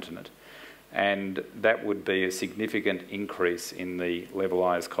the continent. And that would be a significant increase in the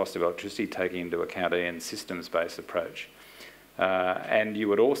levelised cost of electricity, taking into account Ian's systems-based approach. And you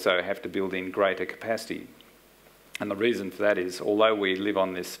would also have to build in greater capacity. And the reason for that is, although we live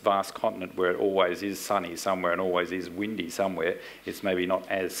on this vast continent where it always is sunny somewhere and always is windy somewhere, it's maybe not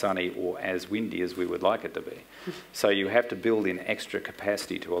as sunny or as windy as we would like it to be. So you have to build in extra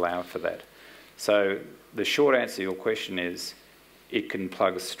capacity to allow for that. So the short answer to your question is, it can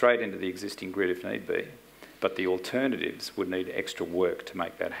plug straight into the existing grid if need be, but the alternatives would need extra work to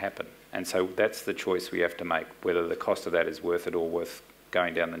make that happen. And so that's the choice we have to make, whether the cost of that is worth it or worth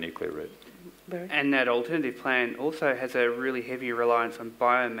going down the nuclear route. And that alternative plan also has a really heavy reliance on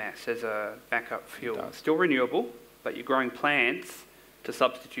biomass as a backup fuel. Still renewable, but you're growing plants to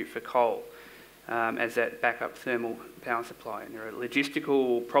substitute for coal as that backup thermal power supply. And there are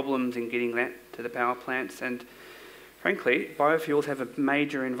logistical problems in getting that to the power plants, and frankly, biofuels have a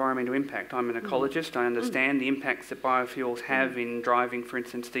major environmental impact. I'm an ecologist. I understand the impacts that biofuels have in driving, for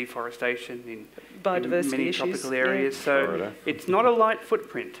instance, deforestation in many issues, tropical areas. So Florida. It's not a light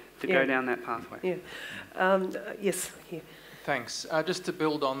footprint to go down that pathway. Yes, here. Thanks. Just to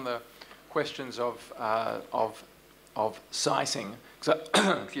build on the questions of siting,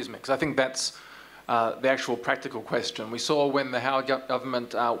 excuse me, because I think that's the actual practical question. We saw when the Howard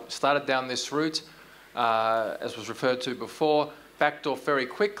government started down this route, as was referred to before, backed off very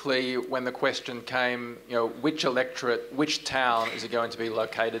quickly when the question came, which electorate, which town is it going to be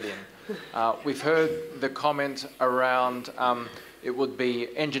located in? We've heard the comment around it would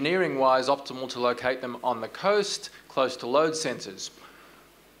be engineering-wise optimal to locate them on the coast, close to load centres.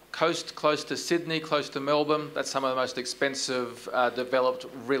 Coast, close to Sydney, close to Melbourne, that's some of the most expensive developed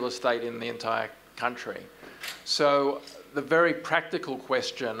real estate in the entire country. So the very practical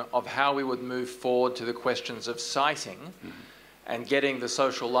question of how we would move forward to the questions of siting and getting the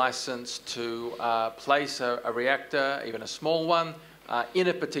social licence to place a reactor, even a small one, in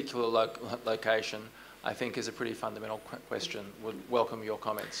a particular location, I think is a pretty fundamental question. Would welcome your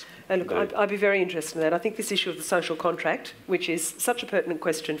comments. And look, I'd be very interested in that. I think this issue of the social contract, which is such a pertinent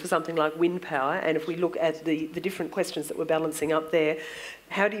question for something like wind power, and if we look at the different questions that we're balancing up there,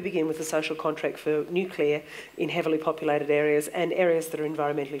 how do you begin with the social contract for nuclear in heavily populated areas and areas that are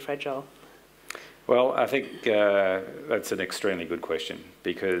environmentally fragile? Well, I think that's an extremely good question,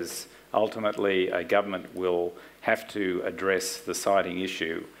 because ultimately a government will have to address the siting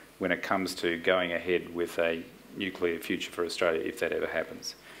issue when it comes to going ahead with a nuclear future for Australia, if that ever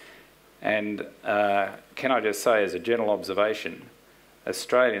happens. And can I just say, as a general observation,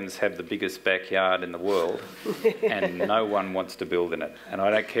 Australians have the biggest backyard in the world and no one wants to build in it. And I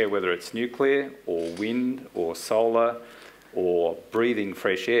don't care whether it's nuclear or wind or solar or breathing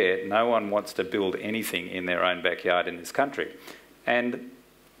fresh air, no one wants to build anything in their own backyard in this country. And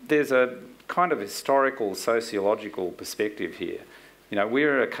there's a kind of historical, sociological perspective here. You know,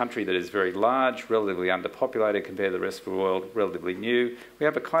 we're a country that is very large, relatively underpopulated compared to the rest of the world, relatively new. We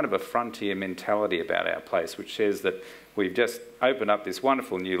have a kind of a frontier mentality about our place, which says that we've just opened up this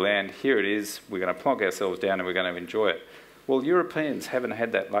wonderful new land, here it is, we're going to plonk ourselves down and we're going to enjoy it. Well, Europeans haven't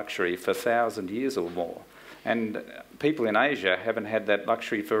had that luxury for 1,000 years or more. And people in Asia haven't had that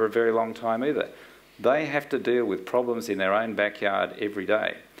luxury for a very long time either. They have to deal with problems in their own backyard every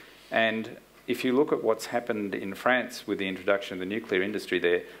day. And if you look at what's happened in France with the introduction of the nuclear industry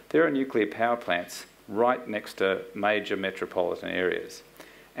there are nuclear power plants right next to major metropolitan areas.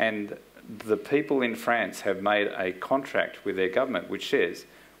 And the people in France have made a contract with their government which says,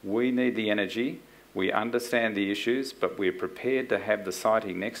 we need the energy, we understand the issues, but we're prepared to have the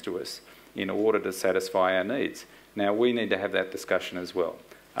siting next to us in order to satisfy our needs. Now, we need to have that discussion as well.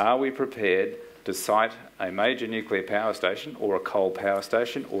 Are we prepared to site a major nuclear power station or a coal power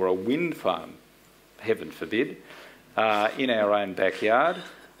station or a wind farm, heaven forbid, in our own backyard?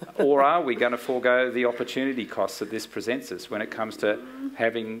 Or are we going to forego the opportunity costs that this presents us when it comes to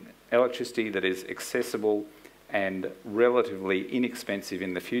having electricity that is accessible and relatively inexpensive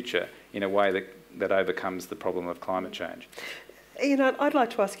in the future in a way that overcomes the problem of climate change? You know, I'd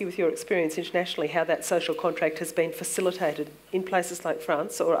like to ask you, with your experience internationally, how that social contract has been facilitated in places like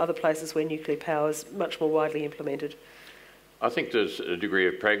France or other places where nuclear power is much more widely implemented. I think there's a degree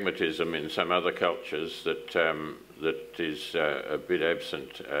of pragmatism in some other cultures that that is a bit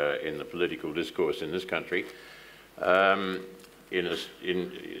absent in the political discourse in this country.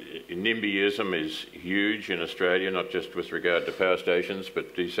 NIMBYism is huge in Australia, not just with regard to power stations,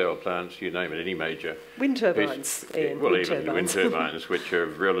 but desal plants, you name it, any major. Wind turbines, Ian. Well, even wind turbines, which are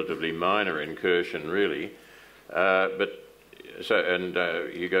relatively minor incursion, really. You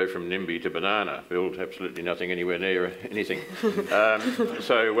go from NIMBY to banana, build absolutely nothing anywhere near anything. That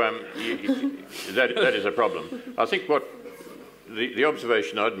is a problem. I think what the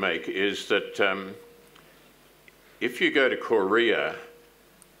observation I'd make is that if you go to Korea,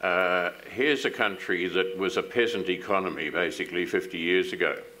 here's a country that was a peasant economy basically 50 years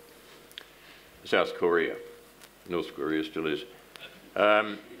ago. South Korea. North Korea still is.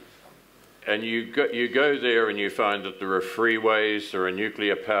 And you go there and you find that there are freeways, there are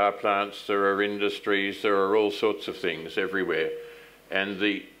nuclear power plants, there are industries, there are all sorts of things everywhere. And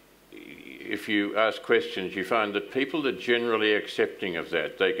if you ask questions, you find that people are generally accepting of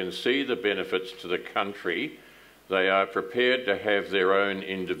that. They can see the benefits to the country. They are prepared to have their own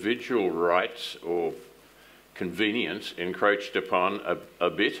individual rights or convenience encroached upon a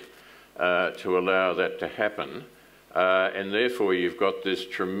bit to allow that to happen. And therefore you've got this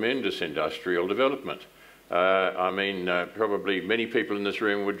tremendous industrial development. Probably many people in this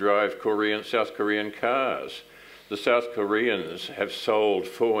room would drive South Korean cars. The South Koreans have sold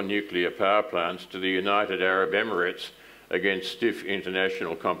 4 nuclear power plants to the United Arab Emirates against stiff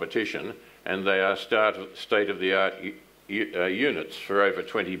international competition, and they are state-of-the-art units for over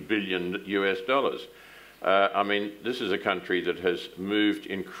 $20 billion US. This is a country that has moved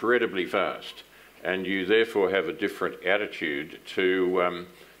incredibly fast, and you therefore have a different attitude to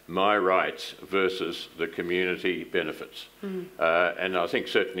my rights versus the community benefits. And I think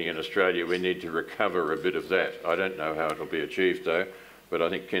certainly in Australia we need to recover a bit of that. I don't know how it'll be achieved though, but I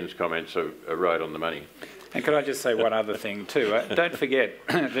think Ken's comments are right on the money. And could I just say one other thing too? Don't forget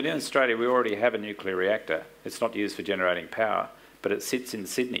that in Australia we already have a nuclear reactor. It's not used for generating power, but it sits in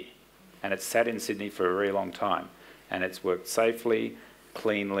Sydney. And it's sat in Sydney for a very long time. And it's worked safely,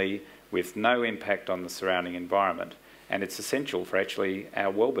 cleanly, with no impact on the surrounding environment. And it's essential for actually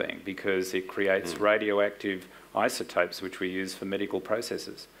our well-being because it creates radioactive isotopes which we use for medical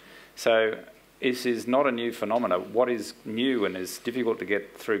processes. So this is not a new phenomenon. What is new and is difficult to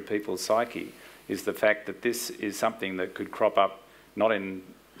get through people's psyche is the fact that this is something that could crop up not in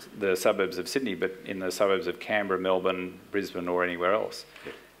the suburbs of Sydney, but in the suburbs of Canberra, Melbourne, Brisbane or anywhere else.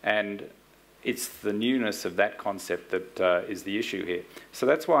 And it's the newness of that concept that is the issue here. So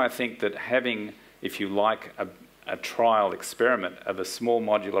that's why I think that having, if you like, a trial experiment of a small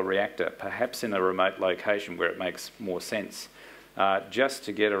modular reactor, perhaps in a remote location where it makes more sense, just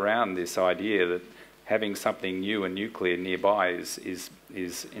to get around this idea that having something new and nuclear nearby is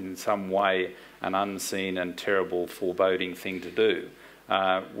in some way an unseen and terrible foreboding thing to do,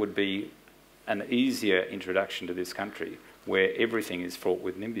 would be an easier introduction to this country where everything is fraught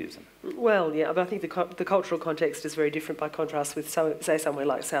with NIMBYism. Well, yeah, but I think the cultural context is very different by contrast with, say, somewhere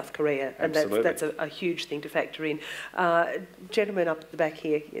like South Korea, and that's a huge thing to factor in. Gentleman up at the back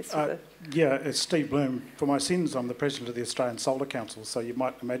here, yes. Yeah, it's Steve Bloom. For my sins, I'm the president of the Australian Solar Council, so you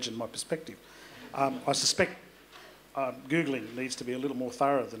might imagine my perspective. I suspect Googling needs to be a little more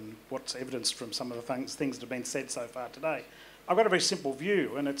thorough than what's evidenced from some of the things that have been said so far today. I've got a very simple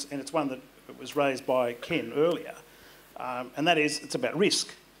view, and it's one that was raised by Ken earlier, and that is it's about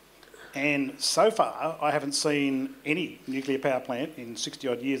risk. And so far, I haven't seen any nuclear power plant in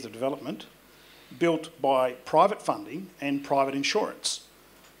 60-odd years of development built by private funding and private insurance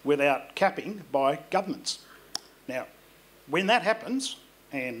without capping by governments. Now, when that happens,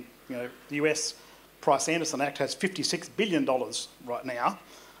 and the US Price-Anderson Act has $56 billion right now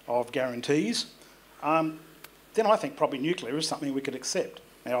of guarantees, then I think probably nuclear is something we could accept.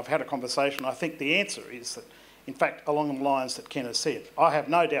 Now, I've had a conversation. I think the answer is that, in fact, along the lines that Ken has said, I have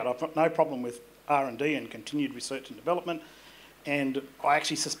no doubt, I've got no problem with R&D and continued research and development, and I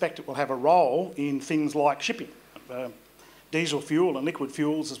actually suspect it will have a role in things like shipping. Diesel fuel and liquid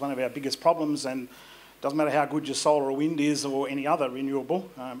fuels is one of our biggest problems, and it doesn't matter how good your solar or wind is or any other renewable,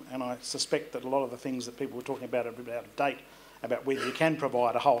 and I suspect that a lot of the things that people were talking about are a bit out of date about whether you can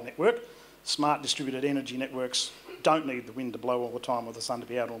provide a whole network. Smart distributed energy networks don't need the wind to blow all the time or the sun to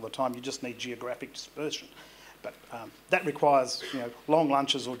be out all the time. You just need geographic dispersion. But that requires long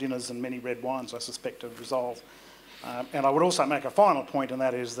lunches or dinners and many red wines, I suspect, to resolve. And I would also make a final point, and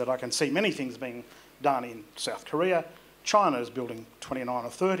that is that I can see many things being done in South Korea. China is building 29 or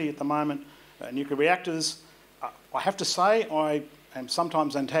 30 at the moment, nuclear reactors. I have to say I am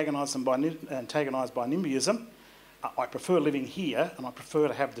sometimes antagonised by NIMBYism. I prefer living here, and I prefer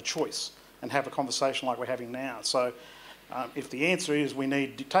to have the choice and have a conversation like we're having now. So if the answer is we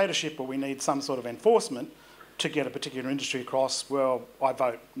need dictatorship or we need some sort of enforcement to get a particular industry across, well, I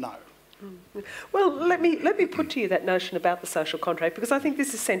vote no. Well, let me put to you that notion about the social contract, because I think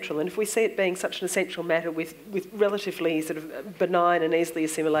this is central, and if we see it being such an essential matter with relatively sort of benign and easily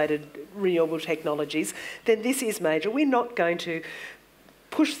assimilated renewable technologies, then this is major. We're not going to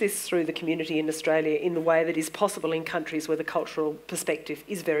push this through the community in Australia in the way that is possible in countries where the cultural perspective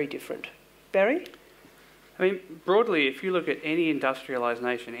is very different. Barry? I mean, broadly, if you look at any industrialised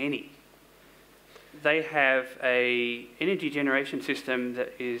nation, they have an energy generation system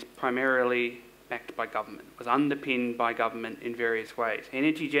that is primarily backed by government, was underpinned by government in various ways.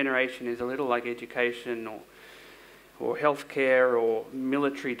 Energy generation is a little like education or healthcare or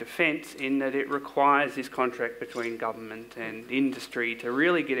military defence in that it requires this contract between government and industry to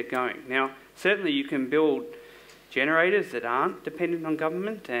really get it going. Now, certainly you can build generators that aren't dependent on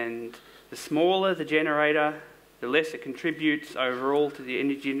government, and the smaller the generator, the less it contributes overall to the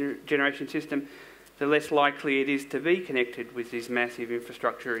energy generation system, the less likely it is to be connected with these massive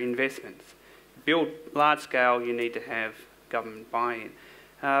infrastructure investments. To build large scale, you need to have government buy-in.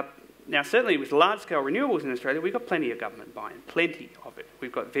 Now, certainly with large-scale renewables in Australia, we've got plenty of government buy-in, plenty of it.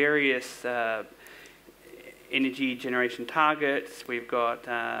 We've got various energy generation targets, we've got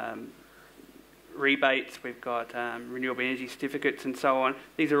rebates, we've got renewable energy certificates and so on.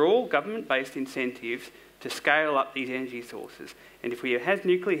 These are all government-based incentives to scale up these energy sources. And if we had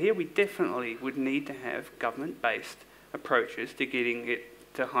nuclear here, we definitely would need to have government-based approaches to getting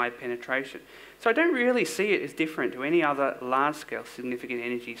it to high penetration. So I don't really see it as different to any other large-scale significant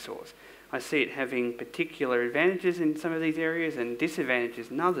energy source. I see it having particular advantages in some of these areas and disadvantages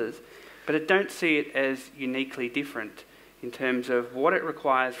in others, but I don't see it as uniquely different in terms of what it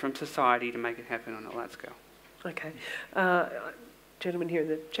requires from society to make it happen on a large scale. Okay. Gentleman here in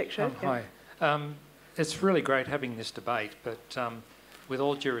the check shirt. Hi. It's really great having this debate, but with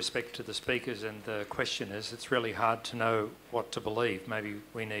all due respect to the speakers and the questioners, it's really hard to know what to believe. Maybe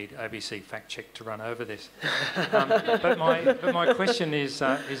we need ABC Fact Check to run over this. But my question is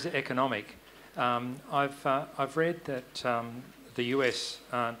economic. I've read that the US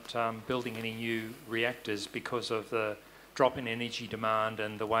aren't building any new reactors because of the drop in energy demand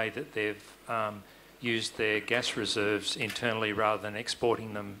and the way that they've used their gas reserves internally rather than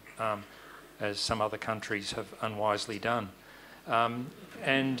exporting them as some other countries have unwisely done.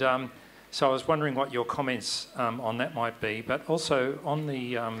 So I was wondering what your comments on that might be, but also on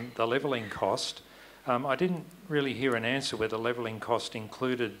the levelling cost. I didn't really hear an answer whether levelling cost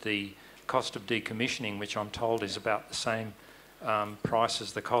included the cost of decommissioning, which I'm told is about the same price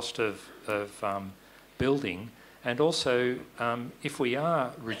as the cost of building. And also, if we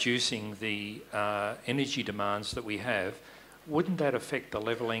are reducing the energy demands that we have, wouldn't that affect the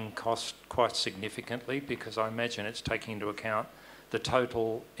levelling cost quite significantly? Because I imagine it's taking into account the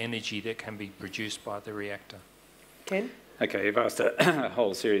total energy that can be produced by the reactor. Ken? Okay, you've asked a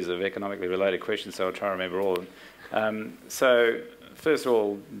whole series of economically related questions, so I'll try to remember all of them. So, first of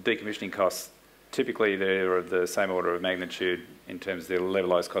all, decommissioning costs. Typically, they're of the same order of magnitude in terms of the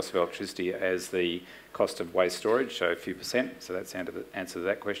levelised cost of electricity as the cost of waste storage, so a few percent. So that's the answer to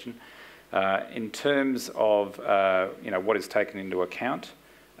that question. In terms of what is taken into account,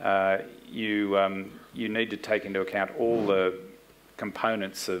 you need to take into account all the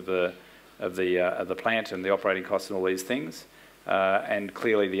components of the plant and the operating costs and all these things. And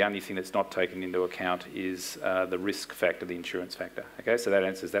clearly, the only thing that's not taken into account is the risk factor, the insurance factor. Okay, so that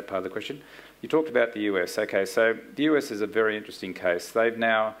answers that part of the question. You talked about the US. Okay, so the US is a very interesting case. They've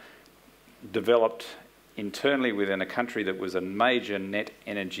now developed internally within a country that was a major net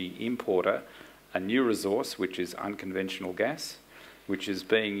energy importer a new resource, which is unconventional gas, which is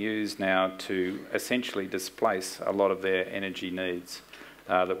being used now to essentially displace a lot of their energy needs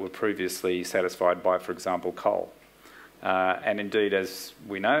that were previously satisfied by, for example, coal. And indeed, as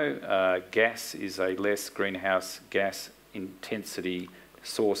we know, gas is a less greenhouse gas intensity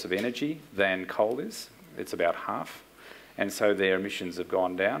source of energy than coal is. It's about half. And so their emissions have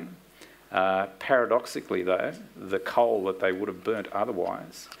gone down. Paradoxically, though, the coal that they would have burnt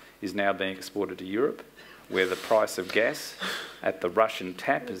otherwise is now being exported to Europe, where the price of gas at the Russian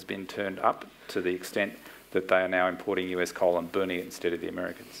tap has been turned up to the extent that they are now importing US coal and burning it instead of the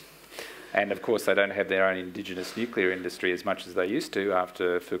Americans. And of course, they don't have their own indigenous nuclear industry as much as they used to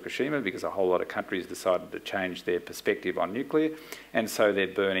after Fukushima, because a whole lot of countries decided to change their perspective on nuclear, and so they're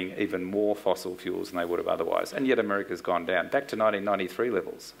burning even more fossil fuels than they would have otherwise. And yet America's gone down, back to 1993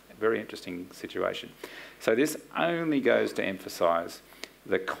 levels. A very interesting situation. So this only goes to emphasise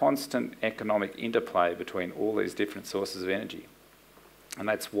the constant economic interplay between all these different sources of energy. And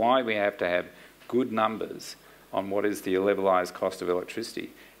that's why we have to have good numbers on what is the levelised cost of electricity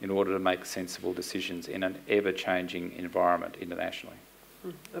in order to make sensible decisions in an ever-changing environment internationally.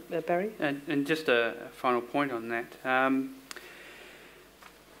 Barry? And just a final point on that.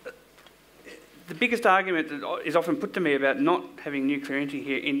 The biggest argument that is often put to me about not having nuclear energy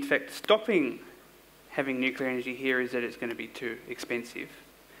here, in fact stopping having nuclear energy here, is that it's going to be too expensive.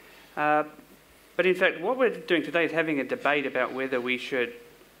 But in fact, what we're doing today is having a debate about whether we should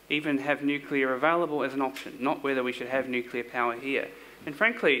even have nuclear available as an option, not whether we should have nuclear power here. And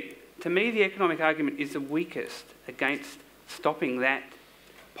frankly, to me, the economic argument is the weakest against stopping that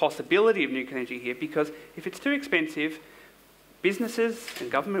possibility of nuclear energy here, because if it's too expensive, businesses and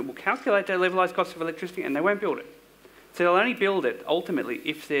government will calculate their levelised cost of electricity and they won't build it. So they'll only build it, ultimately,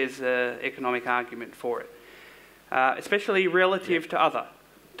 if there's an economic argument for it, especially relative to other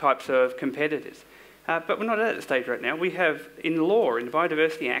types of competitors. But we're not at that stage right now. We have, in law, in the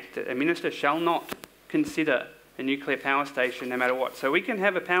Biodiversity Act, a minister shall not consider a nuclear power station no matter what. So we can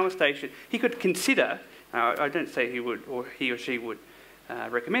have a power station. He could consider, I don't say he would or he or she would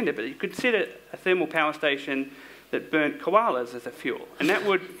recommend it, but he could consider a thermal power station that burnt koalas as a fuel. And that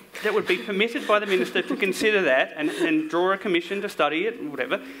would be permitted by the minister to consider that and draw a commission to study it and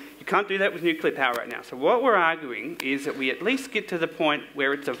whatever. You can't do that with nuclear power right now. So what we're arguing is that we at least get to the point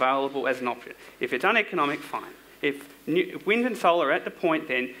where it's available as an option. If it's uneconomic, fine. If wind and solar are at the point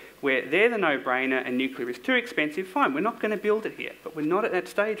then where they're the no-brainer and nuclear is too expensive, fine, we're not going to build it here. But we're not at that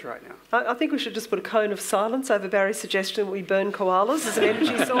stage right now. I think we should just put a cone of silence over Barry's suggestion that we burn koalas as an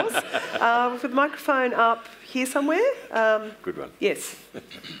energy source. With the microphone up here somewhere. Good one. Yes.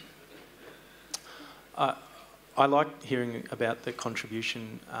 I like hearing about the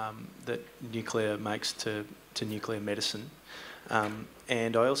contribution that nuclear makes to nuclear medicine.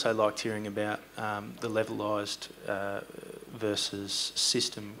 And I also liked hearing about the levelised versus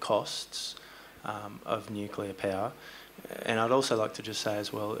system costs of nuclear power. And I'd also like to just say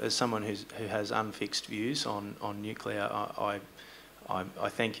as well, as someone who has unfixed views on nuclear, I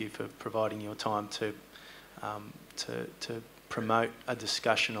thank you for providing your time to promote a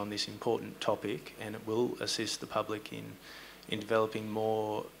discussion on this important topic, and it will assist the public in developing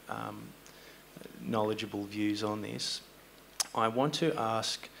more knowledgeable views on this. I want to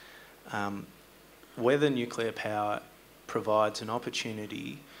ask whether nuclear power provides an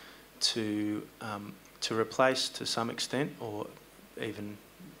opportunity to replace, to some extent, or even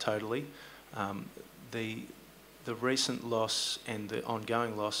totally, the recent loss and the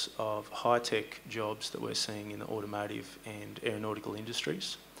ongoing loss of high-tech jobs that we're seeing in the automotive and aeronautical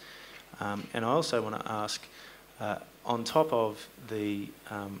industries. And I also want to ask, on top of the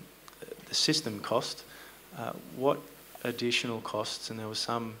system cost, what additional costs, and there was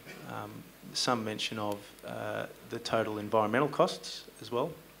some mention of the total environmental costs as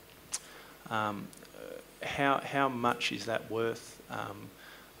well. How much is that worth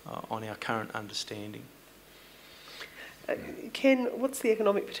on our current understanding? Ken, what's the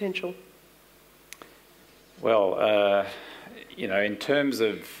economic potential? Well, you know, in terms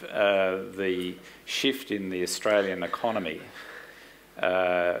of the shift in the Australian economy,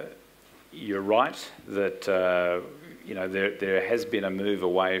 you're right that you know, there has been a move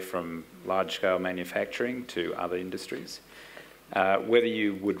away from large-scale manufacturing to other industries. Whether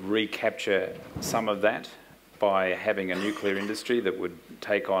you would recapture some of that by having a nuclear industry that would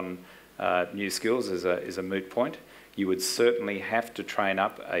take on new skills is a moot point. You would certainly have to train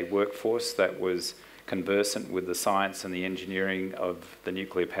up a workforce that was conversant with the science and the engineering of the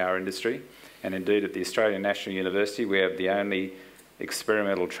nuclear power industry. And indeed, at the Australian National University, we have the only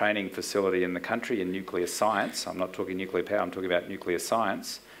experimental training facility in the country in nuclear science. I'm not talking nuclear power, I'm talking about nuclear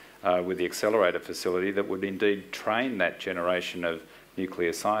science, with the accelerator facility that would indeed train that generation of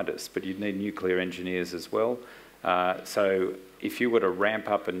nuclear scientists. But you'd need nuclear engineers as well. So if you were to ramp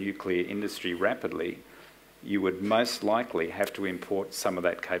up a nuclear industry rapidly, you would most likely have to import some of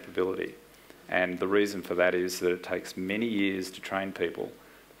that capability. And the reason for that is that it takes many years to train people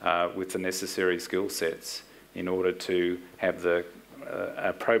with the necessary skill sets in order to have the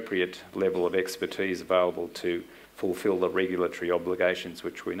appropriate level of expertise available to fulfil the regulatory obligations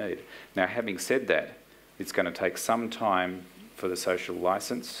which we need. Now, having said that, it's going to take some time for the social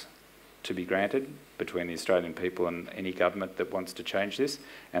licence to be granted between the Australian people and any government that wants to change this,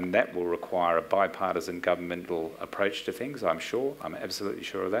 and that will require a bipartisan governmental approach to things, I'm sure. I'm absolutely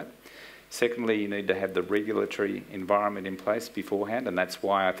sure of that. Secondly, you need to have the regulatory environment in place beforehand, and that's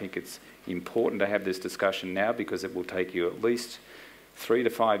why I think it's important to have this discussion now, because it will take you at least 3 to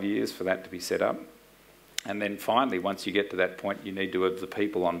 5 years for that to be set up. And then finally, once you get to that point, you need to have the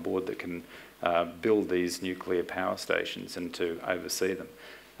people on board that can build these nuclear power stations and to oversee them.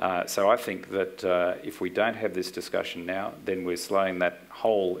 So I think that if we don't have this discussion now, then we're slowing that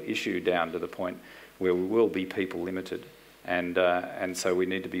whole issue down to the point where we will be people limited. And so we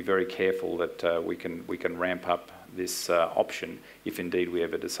need to be very careful that we can ramp up this option if indeed we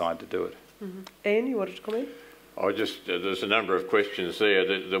ever decide to do it. Mm-hmm. Ian, you wanted to comment? There's a number of questions there.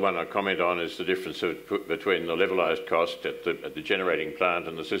 The one I comment on is the difference between the levelised cost at the generating plant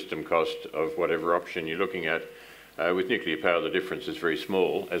and the system cost of whatever option you're looking at. With nuclear power, the difference is very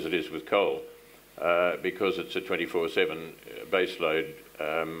small, as it is with coal, because it's a 24/7 baseload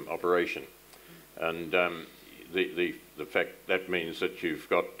operation. And the fact that means that you've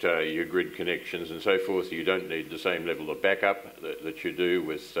got your grid connections and so forth. You don't need the same level of backup that you do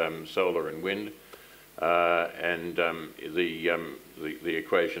with solar and wind. And the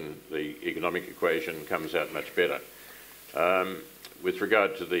equation, the economic equation, comes out much better. With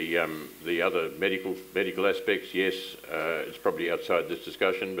regard to the other medical aspects, yes, it's probably outside this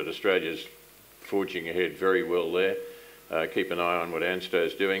discussion, but Australia's forging ahead very well there. Keep an eye on what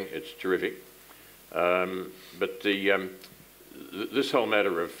ANSTO's doing; it's terrific. But this whole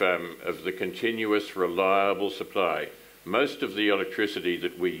matter of the continuous, reliable supply. Most of the electricity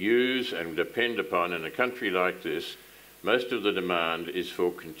that we use and depend upon in a country like this, most of the demand is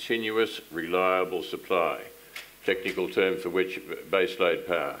for continuous, reliable supply, technical term for which baseload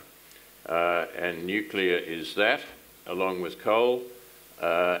power. And nuclear is that, along with coal,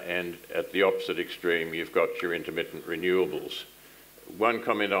 and at the opposite extreme you've got your intermittent renewables. One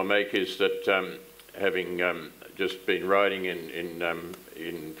comment I'll make is that having just been riding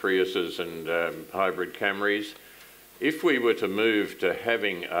in Priuses and hybrid Camrys, if we were to move to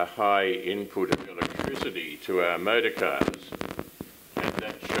having a high input of electricity to our motor cars and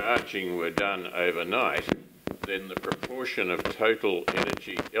that charging were done overnight, then the proportion of total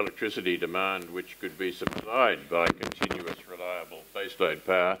electricity demand which could be supplied by continuous, reliable baseload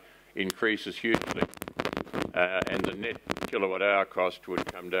power increases hugely, and the net kilowatt-hour cost would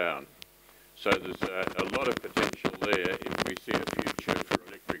come down. So there's a lot of potential there if we see a future for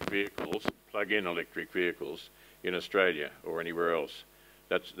electric vehicles, plug-in electric vehicles, in Australia or anywhere else.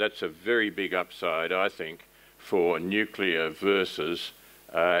 That's a very big upside, I think, for nuclear versus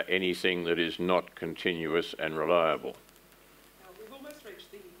anything that is not continuous and reliable. We've almost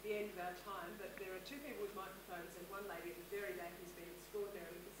reached the end of our time, but there are two people with microphones and one lady at the very back who's been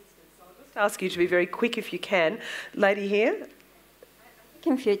extraordinarily persistent. So I'll just ask you to be very quick if you can. Lady here. I think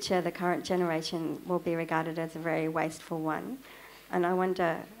in future the current generation will be regarded as a very wasteful one, and I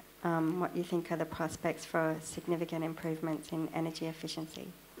wonder what you think are the prospects for significant improvements in energy efficiency.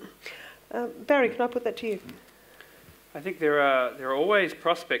 Barry, can I put that to you? I think there are always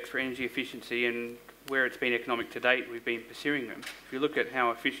prospects for energy efficiency, and where it's been economic to date, we've been pursuing them. If you look at how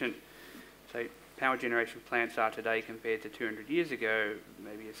efficient, say, power generation plants are today compared to 200 years ago,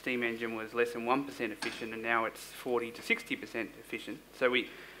 maybe a steam engine was less than 1% efficient, and now it's 40 to 60% efficient. So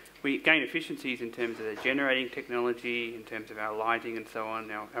We gain efficiencies in terms of the generating technology, in terms of our lighting and so on,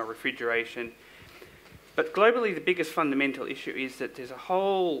 our refrigeration. But globally, the biggest fundamental issue is that there's a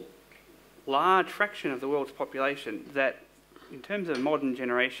whole large fraction of the world's population that, in terms of modern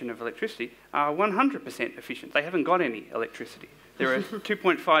generation of electricity, are 100% efficient. They haven't got any electricity. There are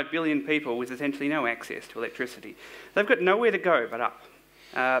 2.5 billion people with essentially no access to electricity. They've got nowhere to go but up.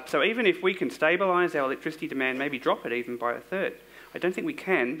 So even if we can stabilise our electricity demand, maybe drop it even by a third, I don't think we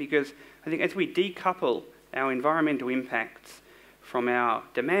can, because I think as we decouple our environmental impacts from our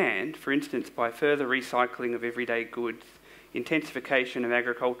demand, for instance, by further recycling of everyday goods, intensification of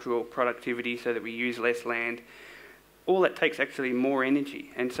agricultural productivity so that we use less land, all that takes actually more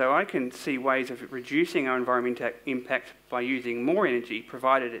energy. And so I can see ways of reducing our environmental impact by using more energy,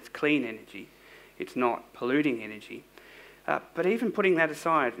 provided it's clean energy, it's not polluting energy. But even putting that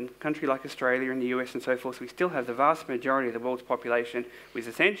aside, in a country like Australia and the US and so forth, we still have the vast majority of the world's population with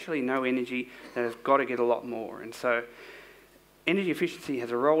essentially no energy that has got to get a lot more. And so energy efficiency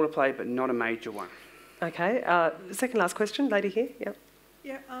has a role to play, but not a major one. Okay, second last question, lady here. Yep.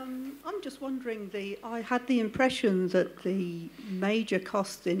 Yeah, I'm just wondering, I had the impression that the major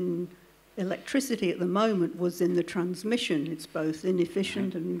cost in electricity at the moment was in the transmission. It's both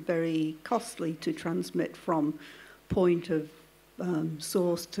inefficient and very costly to transmit from point of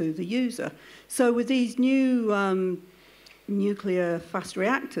source to the user. So with these new nuclear fast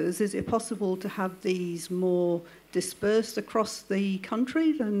reactors, is it possible to have these more dispersed across the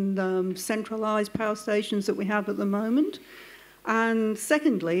country than centralised power stations that we have at the moment? And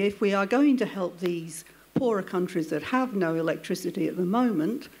secondly, if we are going to help these poorer countries that have no electricity at the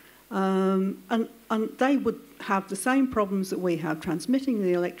moment, and they would have the same problems that we have transmitting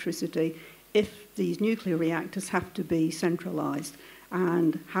the electricity if these nuclear reactors have to be centralised.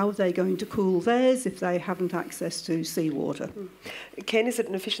 And how are they going to cool theirs if they haven't access to seawater? Ken, is it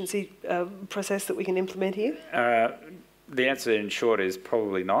an efficiency process that we can implement here? The answer in short is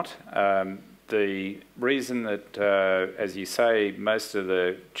probably not. The reason that, as you say, most of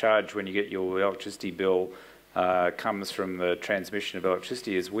the charge when you get your electricity bill comes from the transmission of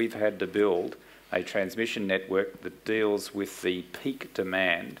electricity is we've had to build a transmission network that deals with the peak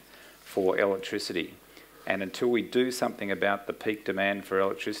demand for electricity. And until we do something about the peak demand for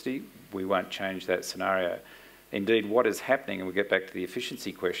electricity, we won't change that scenario. Indeed, what is happening, and we'll get back to the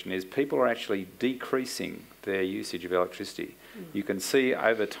efficiency question, is people are actually decreasing their usage of electricity. You can see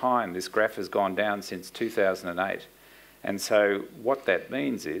over time this graph has gone down since 2008. And so what that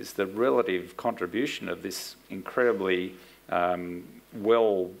means is the relative contribution of this incredibly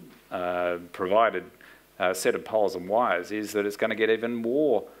well provided set of poles and wires is that it's going to get even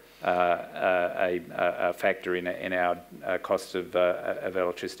more a factor in our cost of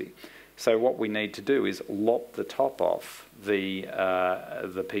electricity. So what we need to do is lop the top off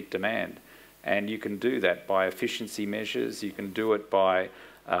the peak demand. And you can do that by efficiency measures, you can do it by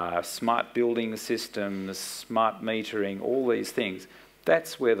smart building systems, smart metering, all these things.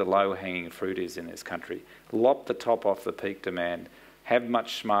 That's where the low-hanging fruit is in this country. Lop the top off the peak demand, have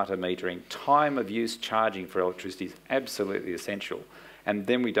much smarter metering. Time of use charging for electricity is absolutely essential. And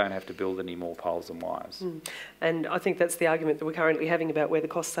then we don't have to build any more poles and wires. And I think that's the argument that we're currently having about where the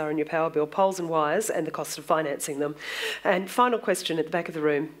costs are in your power bill, poles and wires and the cost of financing them. And final question at the back of the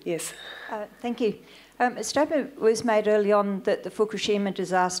room. Yes. Thank you. A statement was made early on that the Fukushima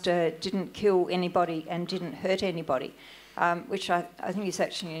disaster didn't kill anybody and didn't hurt anybody, which I think is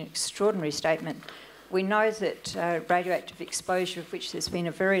actually an extraordinary statement. We know that radioactive exposure, of which there's been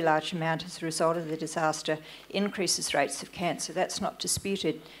a very large amount as a result of the disaster, increases rates of cancer. That's not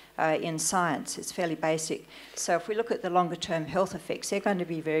disputed in science. It's fairly basic. So if we look at the longer-term health effects, they're going to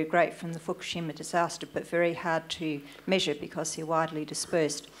be very great from the Fukushima disaster, but very hard to measure because they're widely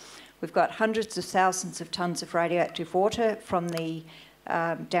dispersed. We've got hundreds of thousands of tonnes of radioactive water from the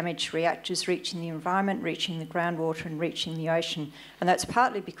damaged reactors reaching the environment, reaching the groundwater and reaching the ocean. And that's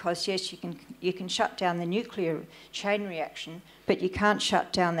partly because, yes, you can shut down the nuclear chain reaction, but you can't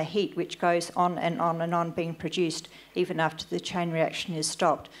shut down the heat which goes on and on and on being produced even after the chain reaction is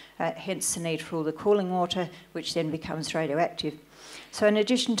stopped, hence the need for all the cooling water, which then becomes radioactive. So in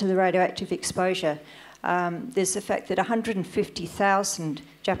addition to the radioactive exposure, there's the fact that 150,000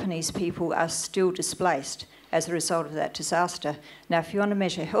 Japanese people are still displaced as a result of that disaster. Now, if you want to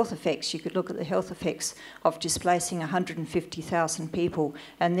measure health effects, you could look at the health effects of displacing 150,000 people,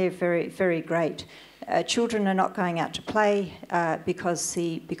 and they're very, very great. Children are not going out to play because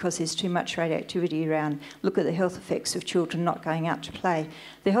there's too much radioactivity around. Look at the health effects of children not going out to play.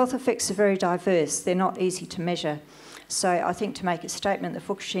 The health effects are very diverse. They're not easy to measure. So I think to make a statement that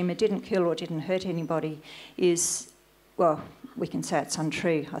Fukushima didn't kill or didn't hurt anybody is, well, we can say it's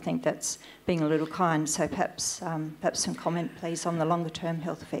untrue. I think that's being a little kind. So perhaps some comment, please, on the longer-term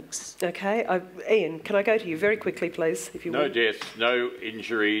health effects. Okay. Ian, can I go to you very quickly, please, if you No would? deaths, no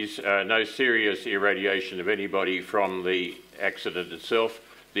injuries, no serious irradiation of anybody from the accident itself.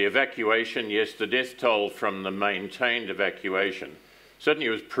 The evacuation, yes, the death toll from the maintained evacuation. Certainly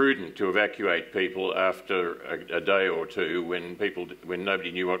it was prudent to evacuate people after a day or two when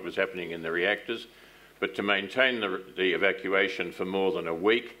nobody knew what was happening in the reactors. But to maintain the evacuation for more than a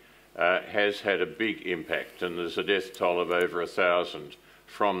week has had a big impact, and there's a death toll of over 1,000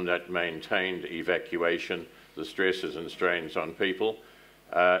 from that maintained evacuation, the stresses and strains on people.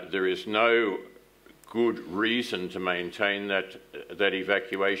 There is no good reason to maintain that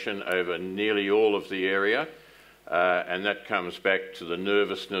evacuation over nearly all of the area, and that comes back to the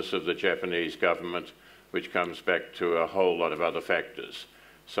nervousness of the Japanese government, which comes back to a whole lot of other factors.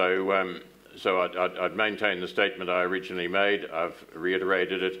 So I'd maintain the statement I originally made. I've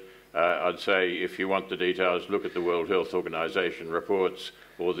reiterated it. I'd say if you want the details, look at the World Health Organization reports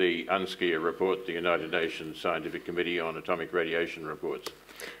or the UNSCEAR report, the United Nations Scientific Committee on Atomic Radiation reports.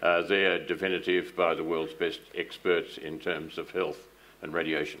 They're definitive by the world's best experts in terms of health and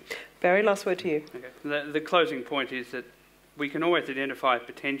radiation. Barry, last word to you. Okay. The closing point is that we can always identify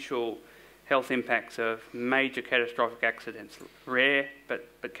potential health impacts of major catastrophic accidents, rare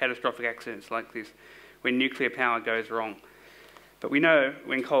but catastrophic accidents like this, when nuclear power goes wrong. But we know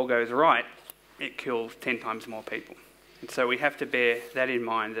when coal goes right, it kills 10 times more people. And so we have to bear that in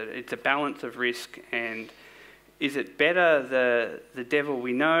mind, that it's a balance of risk, and is it better the devil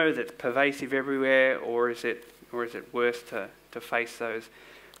we know that's pervasive everywhere, or is it worse to face those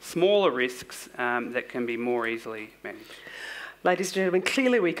smaller risks that can be more easily managed? Ladies and gentlemen,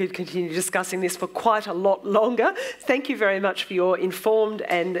 clearly we could continue discussing this for quite a lot longer. Thank you very much for your informed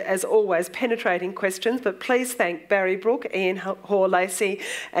and, as always, penetrating questions. But please thank Barry Brook, Ian Hore-Lacy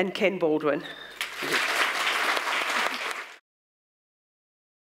and Ken Baldwin.